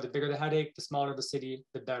 the bigger the headache, the smaller the city,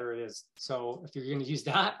 the better it is. So if you're going to use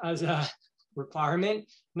that as a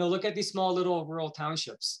requirement, look at these small little rural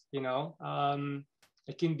townships,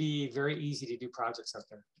 it can be very easy to do projects out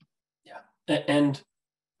there. Yeah. And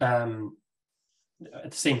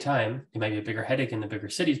at the same time, it might be a bigger headache in the bigger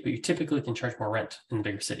cities, but you typically can charge more rent in the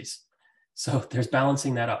bigger cities. So there's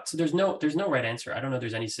balancing that up. So there's no right answer. I don't know if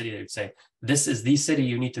there's any city that would say, this is the city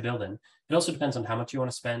you need to build in. It also depends on how much you want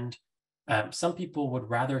to spend. Some people would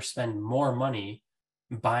rather spend more money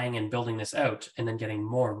buying and building this out and then getting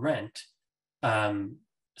more rent.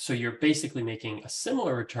 So you're basically making a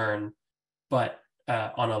similar return, but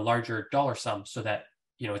on a larger dollar sum, so that,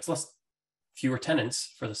 you know, it's fewer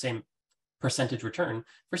tenants for the same percentage return,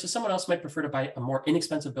 versus someone else might prefer to buy a more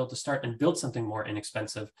inexpensive build to start and build something more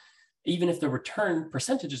inexpensive, even if the return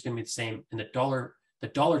percentage is going to be the same and the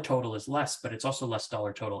dollar total is less, but it's also less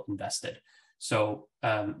dollar total invested. So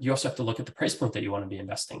you also have to look at the price point that you want to be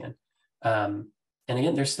investing in. And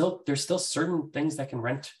again, there's still certain things that can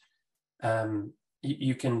rent.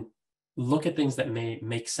 You can look at things that may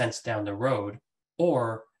make sense down the road,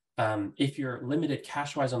 or if you're limited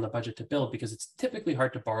cash-wise on the budget to build, because it's typically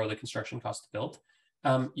hard to borrow the construction cost to build,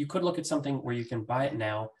 you could look at something where you can buy it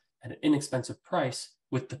now at an inexpensive price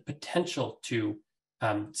with the potential to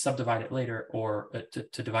subdivide it later, or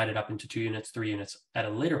to divide it up into 2 units, 3 units at a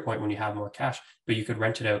later point when you have more cash, but you could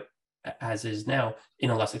rent it out as is now in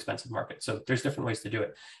a less expensive market. So there's different ways to do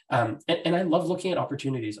it. And I love looking at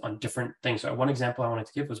opportunities on different things. So one example I wanted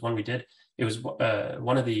to give was one we did. It was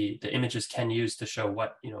one of the images Ken used to show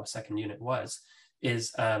what, you know, a second unit was,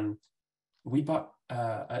 is we bought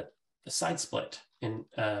a side split in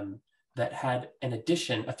that had an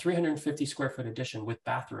addition, a 350 square foot addition with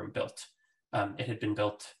bathroom built. It had been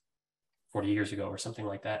built 40 years ago or something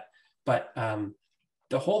like that. But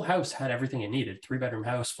the whole house had everything it needed: 3-bedroom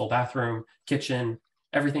house, full bathroom, kitchen,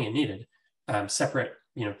 everything it needed, separate,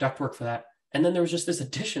 you know, ductwork for that. And then there was just this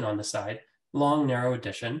addition on the side, long, narrow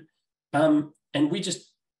addition. And we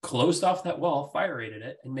just closed off that wall, fire rated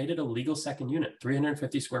it, and made it a legal second unit,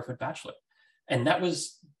 350 square foot bachelor. And that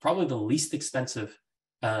was probably the least expensive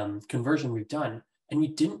conversion we've done. And we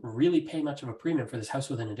didn't really pay much of a premium for this house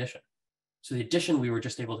with an addition. So the addition, we were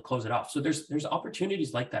just able to close it off. So there's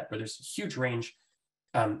opportunities like that where there's a huge range.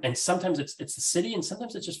 And sometimes it's the city, and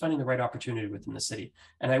sometimes it's just finding the right opportunity within the city.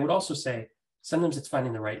 And I would also say sometimes it's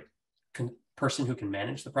finding the right person who can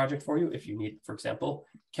manage the project for you. If you need, for example,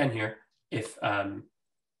 Ken here, if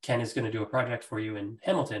Ken is going to do a project for you in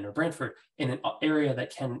Hamilton or Brantford, in an area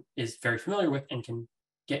that Ken is very familiar with and can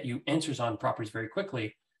get you answers on properties very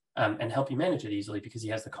quickly, and help you manage it easily because he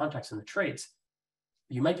has the contacts and the trades,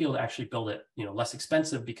 you might be able to actually build it, you know, less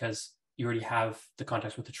expensive because you already have the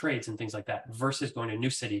contacts with the trades and things like that, versus going to a new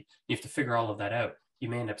city. You have to figure all of that out. You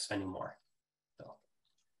may end up spending more. So,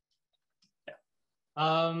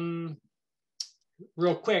 yeah.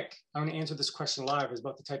 Real quick, I'm going to answer this question live. I was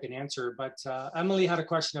about to type an answer, but Emily had a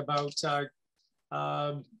question about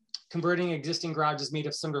converting existing garages made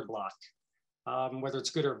of cinder block, whether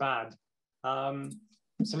it's good or bad.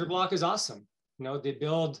 Cinder block is awesome. You know, they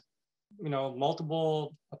build, you know,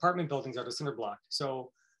 multiple apartment buildings out of cinder block.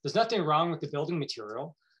 So there's nothing wrong with the building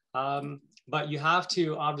material, but you have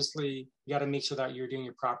to, obviously, you got to make sure that you're doing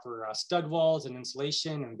your proper stud walls and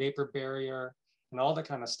insulation and vapor barrier and all that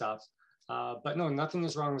kind of stuff. But no, nothing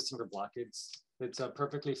is wrong with cinder block. It's a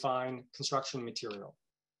perfectly fine construction material.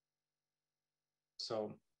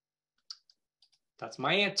 So that's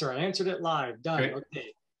my answer. I answered it live. Done. great.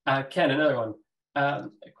 Okay. Ken, another one. A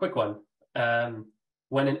quick one.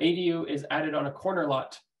 When an ADU is added on a corner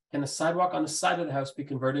lot, can the sidewalk on the side of the house be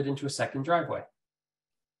converted into a second driveway?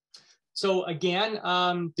 So again,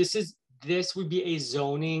 this would be a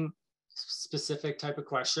zoning specific type of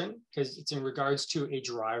question, because it's in regards to a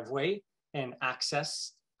driveway and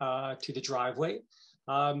access to the driveway.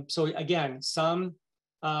 So again, some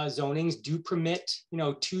zonings do permit, you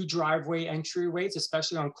know, 2 driveway entryways,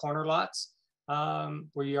 especially on corner lots,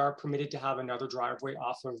 where you are permitted to have another driveway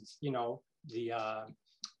off of, you know, the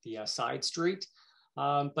side street.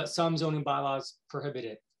 But some zoning bylaws prohibit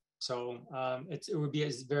it. So it would be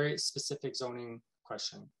a very specific zoning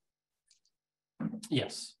question.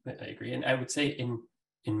 Yes, I agree. And I would say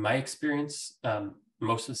in my experience,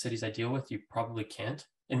 most of the cities I deal with, you probably can't.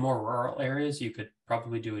 In more rural areas, you could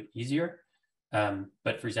probably do it easier.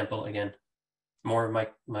 But for example, again, more of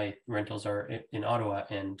my rentals are in Ottawa,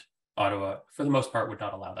 and Ottawa, for the most part, would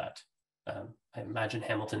not allow that. I imagine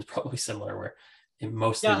Hamilton's probably similar, where it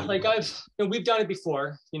mostly like we've done it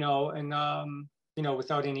before, you know, and you know,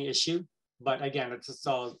 without any issue. But again, it's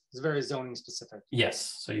very zoning specific.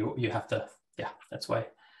 Yes, so you have to, yeah, that's why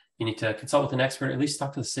you need to consult with an expert. At least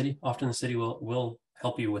talk to the city. Often the city will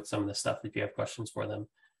help you with some of the stuff if you have questions for them.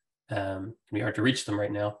 It can be hard to reach them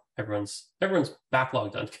right now. Everyone's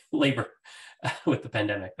backlogged on labor with the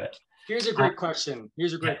pandemic. But here's a great question.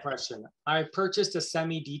 Question. I purchased a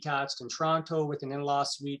semi-detached in Toronto with an in-law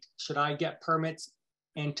suite. Should I get permits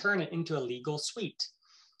and turn it into a legal suite?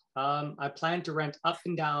 I plan to rent up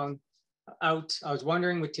and down, out. I was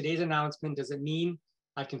wondering with today's announcement, does it mean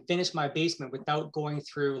I can finish my basement without going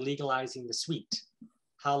through legalizing the suite?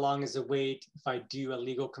 How long is the wait if I do a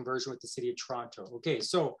legal conversion with the city of Toronto? Okay,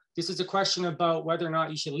 so this is a question about whether or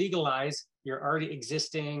not you should legalize your already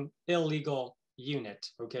existing illegal unit,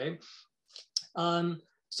 okay?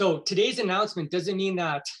 So today's announcement doesn't mean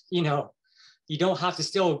that, you don't have to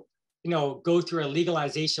still, go through a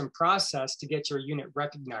legalization process to get your unit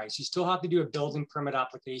recognized. You still have to do a building permit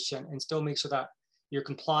application and still make sure that you're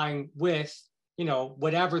complying with,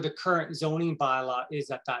 whatever the current zoning bylaw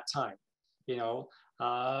is at that time.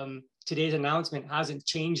 Today's announcement hasn't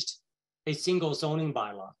changed a single zoning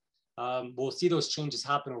bylaw. We'll see those changes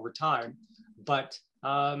happen over time, but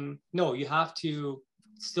no, you have to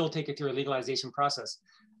still take it through a legalization process.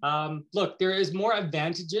 Look, there is more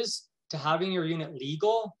advantages to having your unit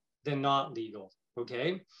legal than not legal,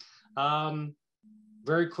 okay?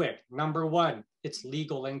 Very quick, number one, it's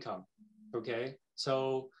legal income, okay?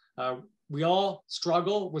 So we all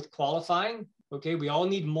struggle with qualifying, okay? We all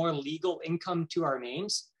need more legal income to our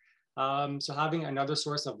names. So having another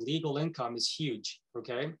source of legal income is huge,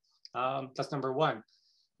 okay? That's number one.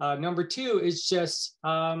 Number two is just,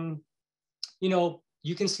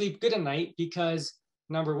 you can sleep good at night because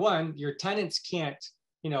number one, your tenants can't,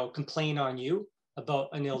 complain on you about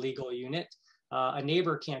an illegal unit. A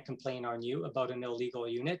neighbor can't complain on you about an illegal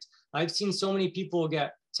unit. I've seen so many people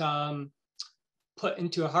get put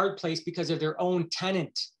into a hard place because of their own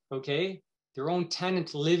tenant, okay? Their own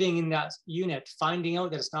tenant living in that unit, finding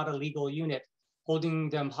out that it's not a legal unit, holding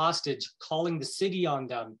them hostage, calling the city on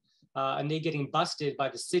them, and they getting busted by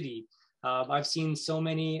the city. I've seen so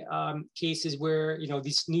many cases where,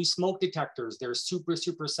 these new smoke detectors, they're super,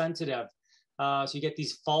 super sensitive. So you get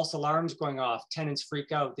these false alarms going off, tenants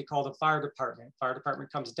freak out, they call the fire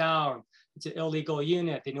department comes down, it's an illegal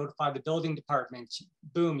unit, they notify the building department,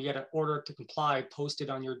 boom, you get an order to comply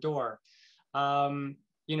posted on your door.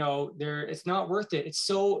 It's not worth it.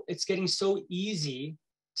 It's getting so easy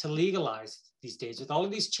to legalize these days. With all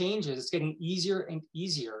of these changes, it's getting easier and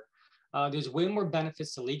easier. There's way more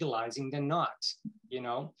benefits to legalizing than not,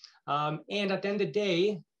 and at the end of the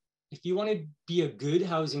day, if you want to be a good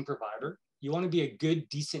housing provider, you want to be a good,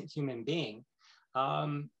 decent human being,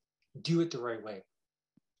 do it the right way.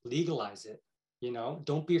 Legalize it,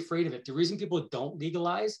 don't be afraid of it. The reason people don't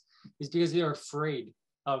legalize is because they're afraid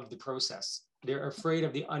of the process. They're afraid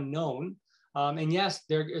of the unknown. And yes,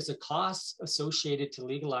 there is a cost associated to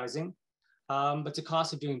legalizing, but it's a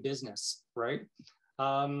cost of doing business, right?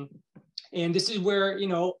 And this is where,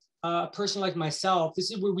 a person like myself, this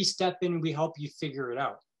is where we step in and we help you figure it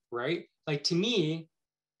out, right? Like to me,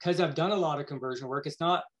 because I've done a lot of conversion work, it's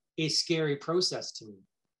not a scary process to me.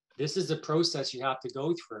 This is the process you have to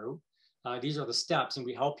go through. These are the steps and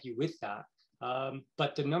we help you with that.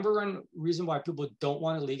 But the number one reason why people don't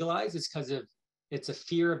want to legalize is because it's a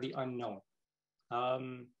fear of the unknown,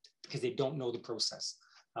 because they don't know the process.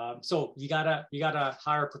 So you gotta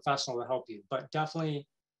hire a professional to help you, but definitely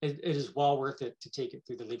it is well worth it to take it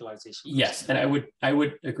through the legalization process. Yes, and I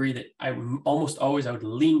would agree that I would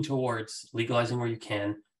lean towards legalizing where you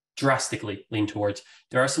can, drastically lean towards.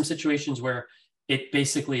 There are some situations where it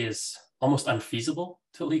basically is almost unfeasible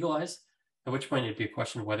to legalize, at which point it'd be a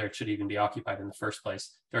question of whether it should even be occupied in the first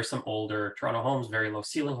place. There are some older Toronto homes, very low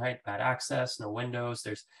ceiling height, bad access, no windows.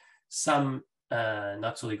 There's some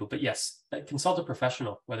not so legal, but yes, consult a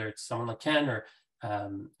professional, whether it's someone like Ken or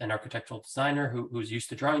an architectural designer who's used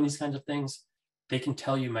to drawing these kinds of things. They can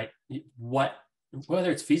tell you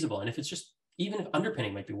whether it's feasible, and if it's just, even if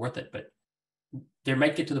underpinning might be worth it, but they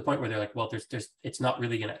might get to the point where they're like, well, it's not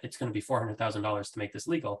really it's going to be $400,000 to make this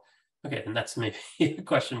legal. Okay, then that's maybe a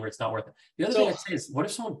question where it's not worth it. The other thing I'd say is, what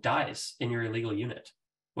if someone dies in your illegal unit?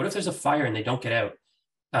 What if there's a fire and they don't get out?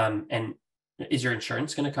 And is your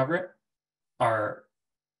insurance going to cover it?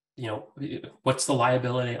 What's the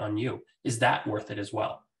liability on you? Is that worth it as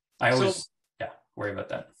well? I always worry about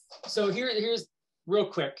that. So here's real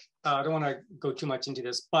quick. I don't want to go too much into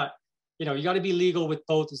this, but you got to be legal with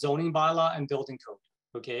both zoning bylaw and building code.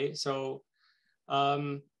 Okay, so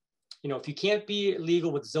if you can't be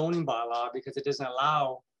legal with zoning bylaw because it doesn't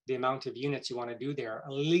allow the amount of units you want to do there,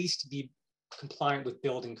 at least be compliant with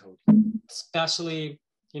building code, especially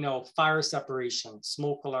fire separation,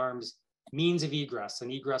 smoke alarms, means of egress,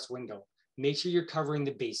 an egress window. Make sure you're covering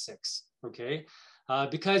the basics, okay?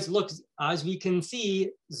 Because look, as we can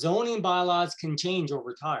see, zoning bylaws can change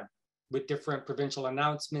over time with different provincial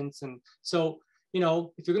announcements. And so,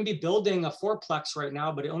 if you're gonna be building a fourplex right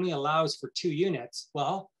now, but it only allows for 2 units,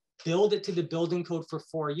 well, build it to the building code for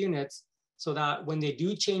 4 units so that when they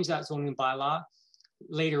do change that zoning bylaw,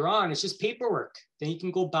 later on, it's just paperwork. Then you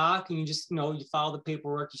can go back and you just, you file the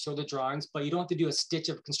paperwork, you show the drawings, but you don't have to do a stitch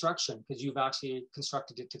of construction because you've actually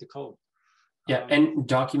constructed it to the code. Yeah, and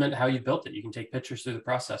document how you built it. You can take pictures through the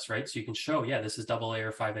process, right? So you can show, yeah, this is AA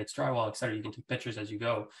or 5/8 drywall, et cetera. You can take pictures as you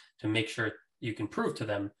go to make sure you can prove to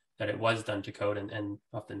them that it was done to code, and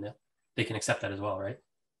often they can accept that as well, right?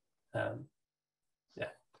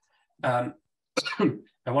 I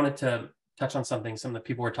wanted to touch on something. Some of the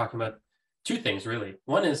people were talking about two things, really.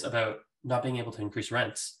 One is about not being able to increase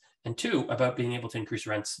rents, and two, about being able to increase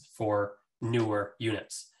rents for newer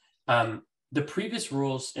units. The previous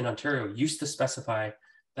rules in Ontario used to specify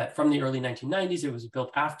that from the early 1990s, it was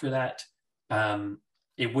built after that,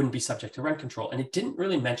 it wouldn't be subject to rent control. And it didn't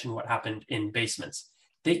really mention what happened in basements.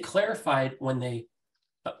 They clarified when they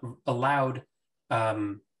allowed,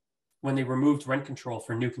 when they removed rent control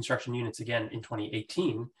for new construction units again in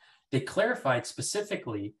 2018, they clarified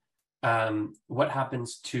specifically what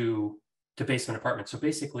happens to basement apartments. So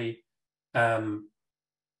basically,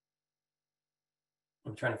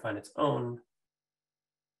 I'm trying to find its own.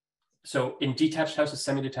 So in detached houses,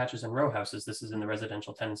 semi-detaches, and row houses, this is in the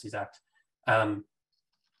Residential Tenancies Act.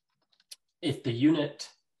 If the unit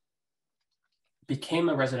became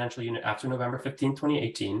a residential unit after November 15,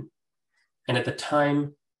 2018, and at the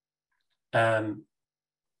time, the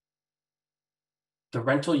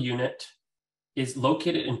rental unit is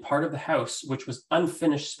located in part of the house which was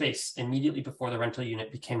unfinished space immediately before the rental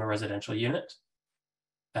unit became a residential unit,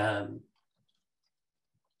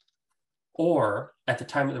 or at the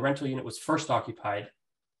time that the rental unit was first occupied,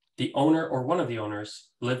 the owner or one of the owners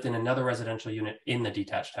lived in another residential unit in the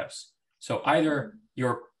detached house. So either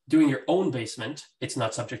you're doing your own basement, it's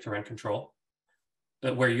not subject to rent control,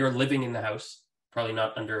 where you're living in the house, probably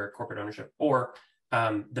not under corporate ownership, or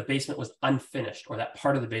the basement was unfinished, or that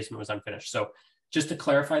part of the basement was unfinished. So just to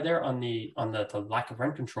clarify there on the lack of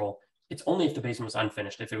rent control, it's only if the basement was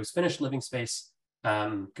unfinished. If it was finished living space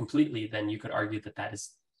completely, then you could argue that that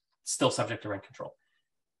is still subject to rent control.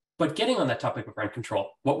 But getting on that topic of rent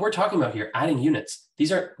control, what we're talking about here, adding units,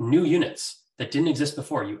 these are new units that didn't exist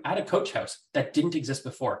before. You add a coach house that didn't exist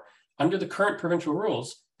before. Under the current provincial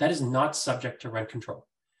rules, that is not subject to rent control.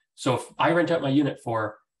 So if I rent out my unit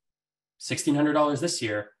for $1,600 this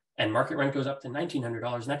year and market rent goes up to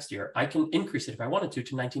 $1,900 next year, I can increase it if I wanted to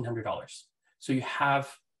 $1,900. So you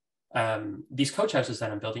have these coach houses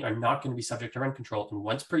that I'm building are not going to be subject to rent control. And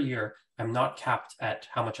once per year, I'm not capped at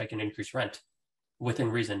how much I can increase rent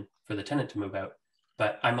within reason for the tenant to move out.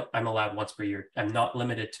 But I'm allowed once per year. I'm not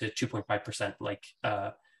limited to 2.5% like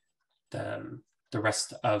the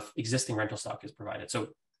rest of existing rental stock is provided. So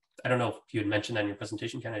I don't know if you had mentioned that in your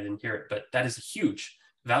presentation, Ken, I didn't hear it, but that is a huge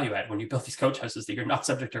value add when you build these coach houses that you're not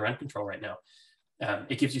subject to rent control right now.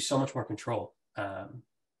 It gives you so much more control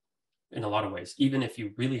in a lot of ways. Even if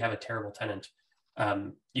you really have a terrible tenant,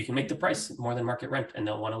 you can make the price more than market rent and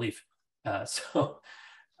they'll want to leave.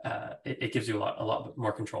 It gives you a lot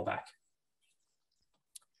more control back.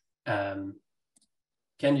 Ken,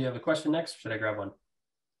 do you have a question next? Or should I grab one?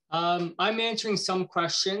 I'm answering some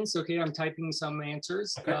questions. Okay, I'm typing some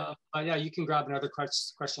answers. Okay. But yeah, you can grab another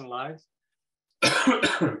question live.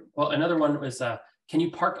 Well, another one was, can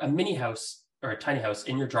you park a mini house or a tiny house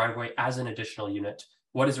in your driveway as an additional unit?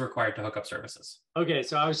 What is required to hook up services? Okay,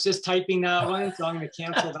 so I was just typing that one, so I'm going to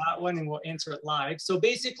cancel that one and we'll answer it live. So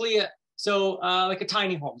basically, like a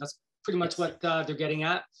tiny home, that's pretty much what they're getting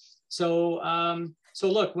at. So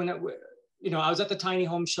look, when I was at the tiny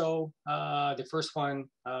home show, the first one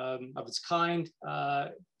of its kind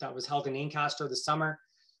that was held in Ancaster this summer.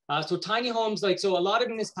 So tiny homes, like, so a lot of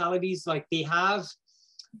municipalities, like they have,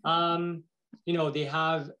 they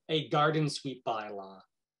have a garden suite bylaw,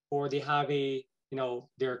 or they have a,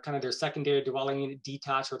 their secondary dwelling unit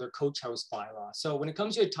detached or their coach house bylaw. So when it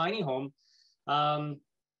comes to a tiny home,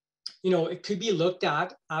 it could be looked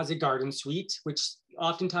at as a garden suite, which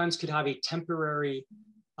oftentimes could have a temporary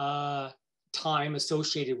time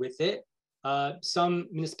associated with it. Some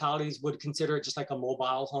municipalities would consider it just like a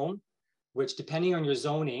mobile home, which depending on your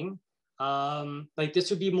zoning, like this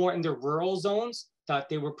would be more in the rural zones that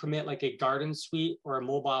they would permit like a garden suite or a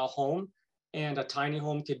mobile home, and a tiny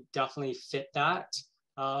home could definitely fit that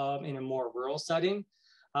in a more rural setting.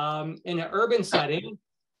 In an urban setting,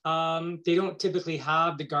 they don't typically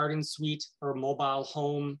have the garden suite or mobile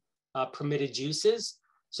home permitted uses.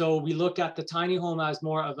 So we look at the tiny home as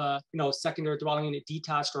more of a, secondary dwelling unit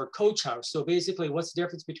detached or a coach house. So basically, what's the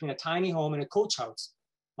difference between a tiny home and a coach house?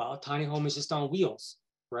 Well, a tiny home is just on wheels,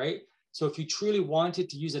 right? So if you truly wanted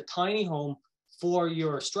to use a tiny home for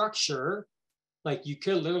your structure, like you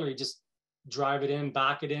could literally just drive it in,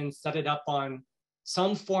 back it in, set it up on,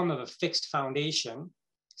 some form of a fixed foundation,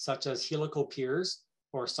 such as helical piers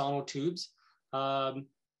or sonotubes, and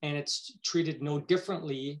it's treated no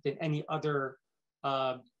differently than any other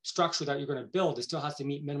structure that you're going to build. It still has to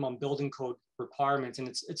meet minimum building code requirements, and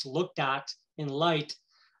it's looked at in light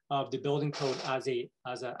of the building code as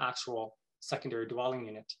an actual secondary dwelling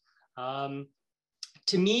unit.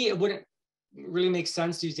 To me, it wouldn't really make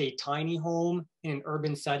sense to use a tiny home in an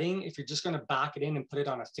urban setting if you're just going to back it in and put it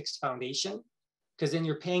on a fixed foundation, because then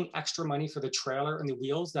you're paying extra money for the trailer and the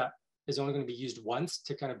wheels that is only going to be used once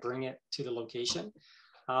to kind of bring it to the location.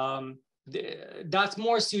 That's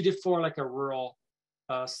more suited for like a rural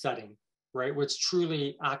setting, right? Where it's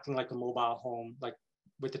truly acting like a mobile home, like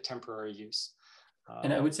with the temporary use.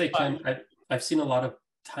 And I would say, Ken, I've seen a lot of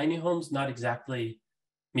tiny homes not exactly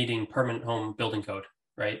meeting permanent home building code,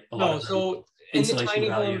 right? So in the tiny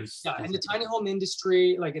home, in the tiny home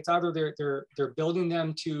industry, like it's either they're building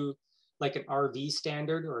them to like an RV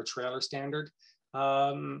standard or a trailer standard,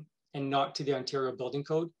 and not to the Ontario Building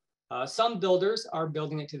Code. Some builders are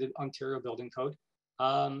building it to the Ontario Building Code,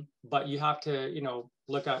 but you have to,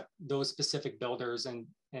 look at those specific builders and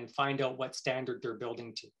find out what standard they're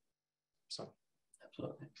building to. So,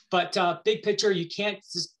 absolutely. But big picture, you can't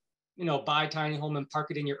just, buy a tiny home and park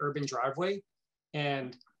it in your urban driveway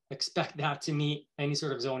and expect that to meet any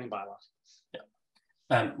sort of zoning bylaw.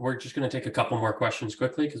 Yeah. We're just going to take a couple more questions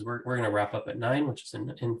quickly because we're going to wrap up at 9, which is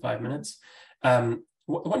in 5 minutes.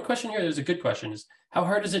 One question here, there's a good question, is how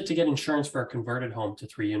hard is it to get insurance for a converted home to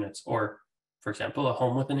 3 units, or, for example, a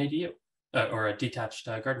home with an ADU or a detached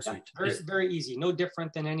garden suite? Very, very easy. No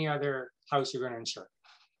different than any other house you're going to insure.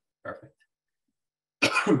 Perfect.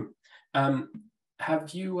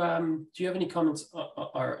 Do you have any comments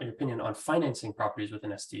or an opinion on financing properties with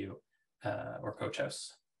an SDU or coach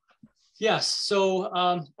house? Yes.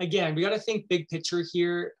 So again, we got to think big picture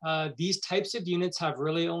here. These types of units have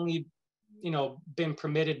really only, been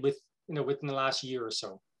permitted within the last year or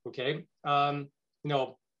so. Okay.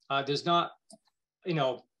 There's not,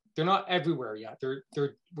 they're not everywhere yet.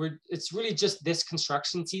 It's really just this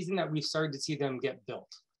construction season that we've started to see them get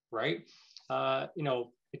built, right?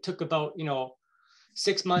 It took about,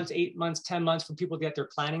 6 months, 8 months, 10 months for people to get their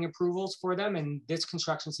planning approvals for them. And this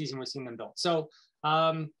construction season, we're seeing them built. So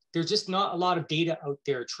there's just not a lot of data out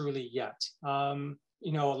there truly yet. A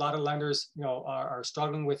lot of lenders, are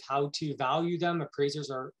struggling with how to value them. Appraisers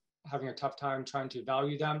are having a tough time trying to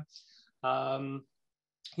value them. I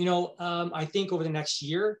think over the next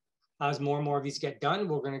year, as more and more of these get done,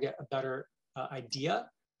 we're going to get a better idea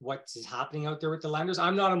what is happening out there with the lenders.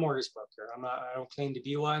 I'm not a mortgage broker. I don't claim to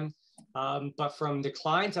be one. But from the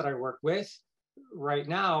clients that I work with right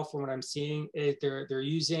now, from what I'm seeing, is they're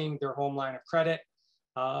using their home line of credit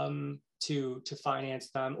to finance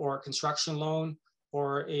them, or a construction loan,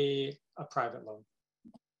 or a private loan.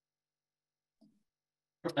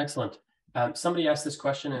 Excellent. Somebody asked this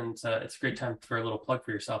question, and it's a great time for a little plug for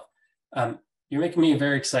yourself. You're making me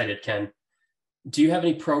very excited, Ken. Do you have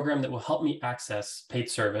any program that will help me access paid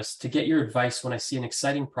service to get your advice when I see an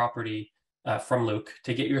exciting property from Luke,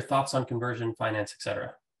 to get your thoughts on conversion, finance,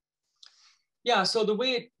 etc.? Yeah, so the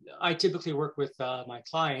way I typically work with my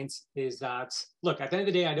clients is that, look, at the end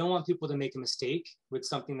of the day, I don't want people to make a mistake with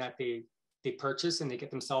something that they purchase and they get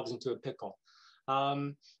themselves into a pickle.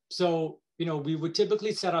 So, we would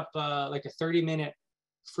typically set up like a 30-minute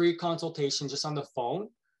free consultation just on the phone,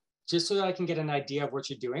 just so that I can get an idea of what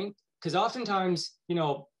you're doing. Because oftentimes,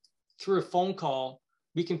 through a phone call,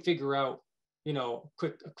 we can figure out, a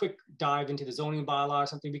quick dive into the zoning bylaw or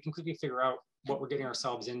something. We can quickly figure out what we're getting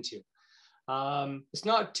ourselves into. It's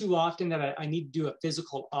not too often that I need to do a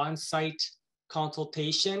physical on-site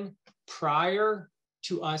consultation prior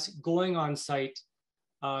to us going on site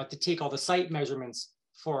to take all the site measurements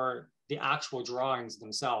for the actual drawings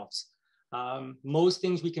themselves. Most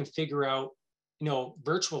things we can figure out,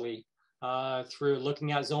 virtually through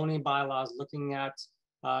looking at zoning bylaws, looking at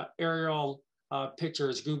aerial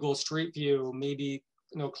pictures, Google Street View. Maybe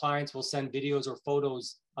clients will send videos or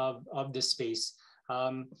photos of this space.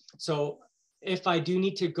 So if I do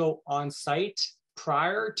need to go on site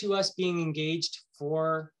prior to us being engaged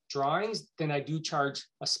for drawings, then I do charge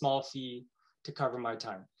a small fee to cover my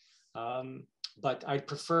time. But I'd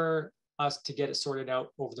prefer us to get it sorted out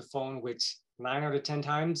over the phone, which 9 out of 10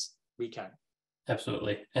 times we can.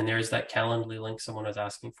 Absolutely. And there's that Calendly link. Someone was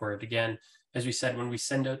asking for it. Again, as we said, when we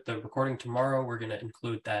send out the recording tomorrow, we're going to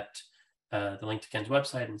include that, the link to Ken's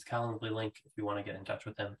website and his Calendly link if you want to get in touch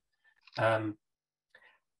with him. I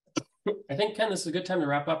think, Ken, this is a good time to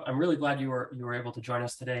wrap up. I'm really glad you were able to join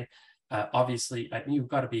us today. Obviously, you've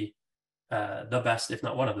got to be the best, if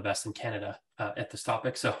not one of the best in Canada at this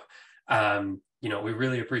topic. So we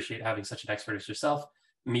really appreciate having such an expert as yourself,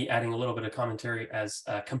 me adding a little bit of commentary as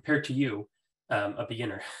compared to you, a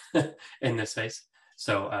beginner in this space.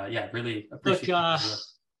 So yeah, really appreciate Look,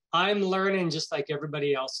 I'm learning just like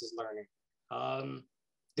everybody else is learning.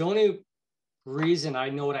 The only reason I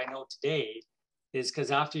know what I know today is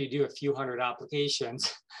because after you do a few hundred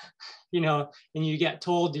applications, and you get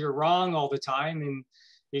told you're wrong all the time, and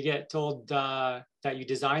you get told that you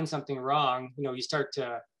designed something wrong, you start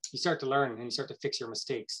to learn and you start to fix your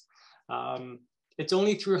mistakes. It's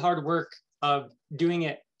only through hard work of doing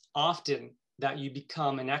it often that you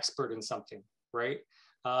become an expert in something, right?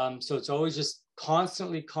 So it's always just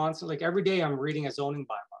constantly, like every day I'm reading a zoning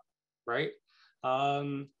bylaw, right?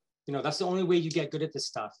 That's the only way you get good at this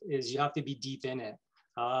stuff, is you have to be deep in it.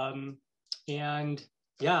 And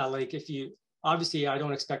yeah, like obviously I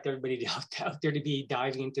don't expect everybody out there to be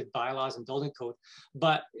diving into bylaws and building code,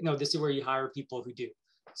 but this is where you hire people who do.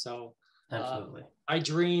 So absolutely. I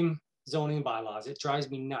dream zoning bylaws. It drives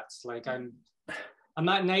me nuts. Like I'm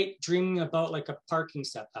at night dreaming about like a parking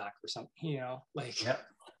setback or something, Yeah.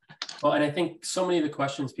 Well, and I think so many of the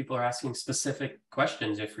questions people are asking, specific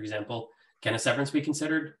questions. If, for example, can a severance be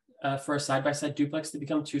considered for a side-by-side duplex to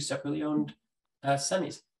become two separately owned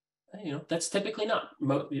semis? That's typically not,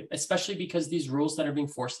 especially because these rules that are being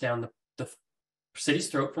forced down the city's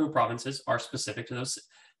throat from the provinces are specific to those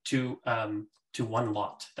to one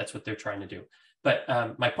lot. That's what they're trying to do. But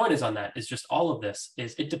my point is on that is just all of this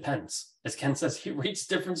is it depends. As Ken says, he reads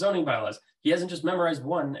different zoning bylaws. He hasn't just memorized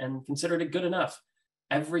one and considered it good enough.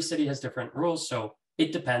 Every city has different rules, so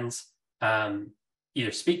it depends.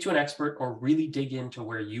 Either speak to an expert or really dig into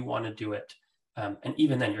where you want to do it. And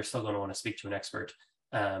even then, you're still going to want to speak to an expert,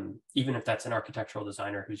 even if that's an architectural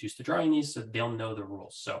designer who's used to drawing these, so they'll know the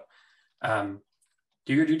rules. So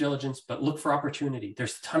do your due diligence, but look for opportunity.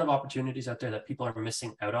 There's a ton of opportunities out there that people are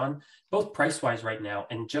missing out on, both price-wise right now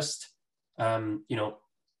and just,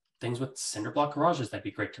 things with cinder block garages that'd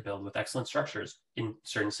be great to build, with excellent structures in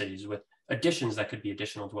certain cities, with additions that could be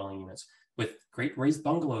additional dwelling units, with great raised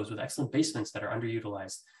bungalows with excellent basements that are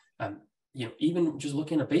underutilized. Even just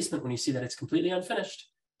look in a basement when you see that it's completely unfinished.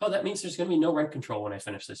 Oh, that means there's going to be no rent control when I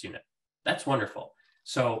finish this unit. That's wonderful.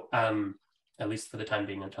 So at least for the time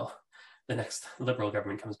being, until the next Liberal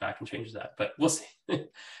government comes back and changes that, but we'll see.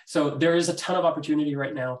 So there is a ton of opportunity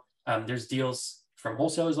right now. There's deals from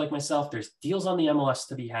wholesalers like myself. There's deals on the MLS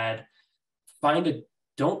to be had.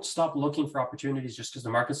 Don't stop looking for opportunities just because the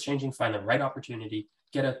market's changing. Find the right opportunity,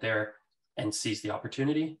 get out there and seize the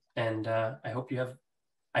opportunity. And I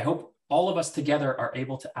hope all of us together are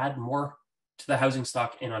able to add more to the housing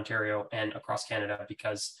stock in Ontario and across Canada,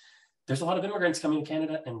 because there's a lot of immigrants coming to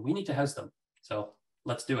Canada and we need to house them. So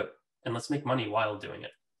let's do it, and let's make money while doing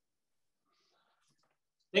it.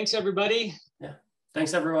 Thanks, everybody. Yeah.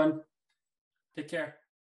 Thanks, everyone. Take care.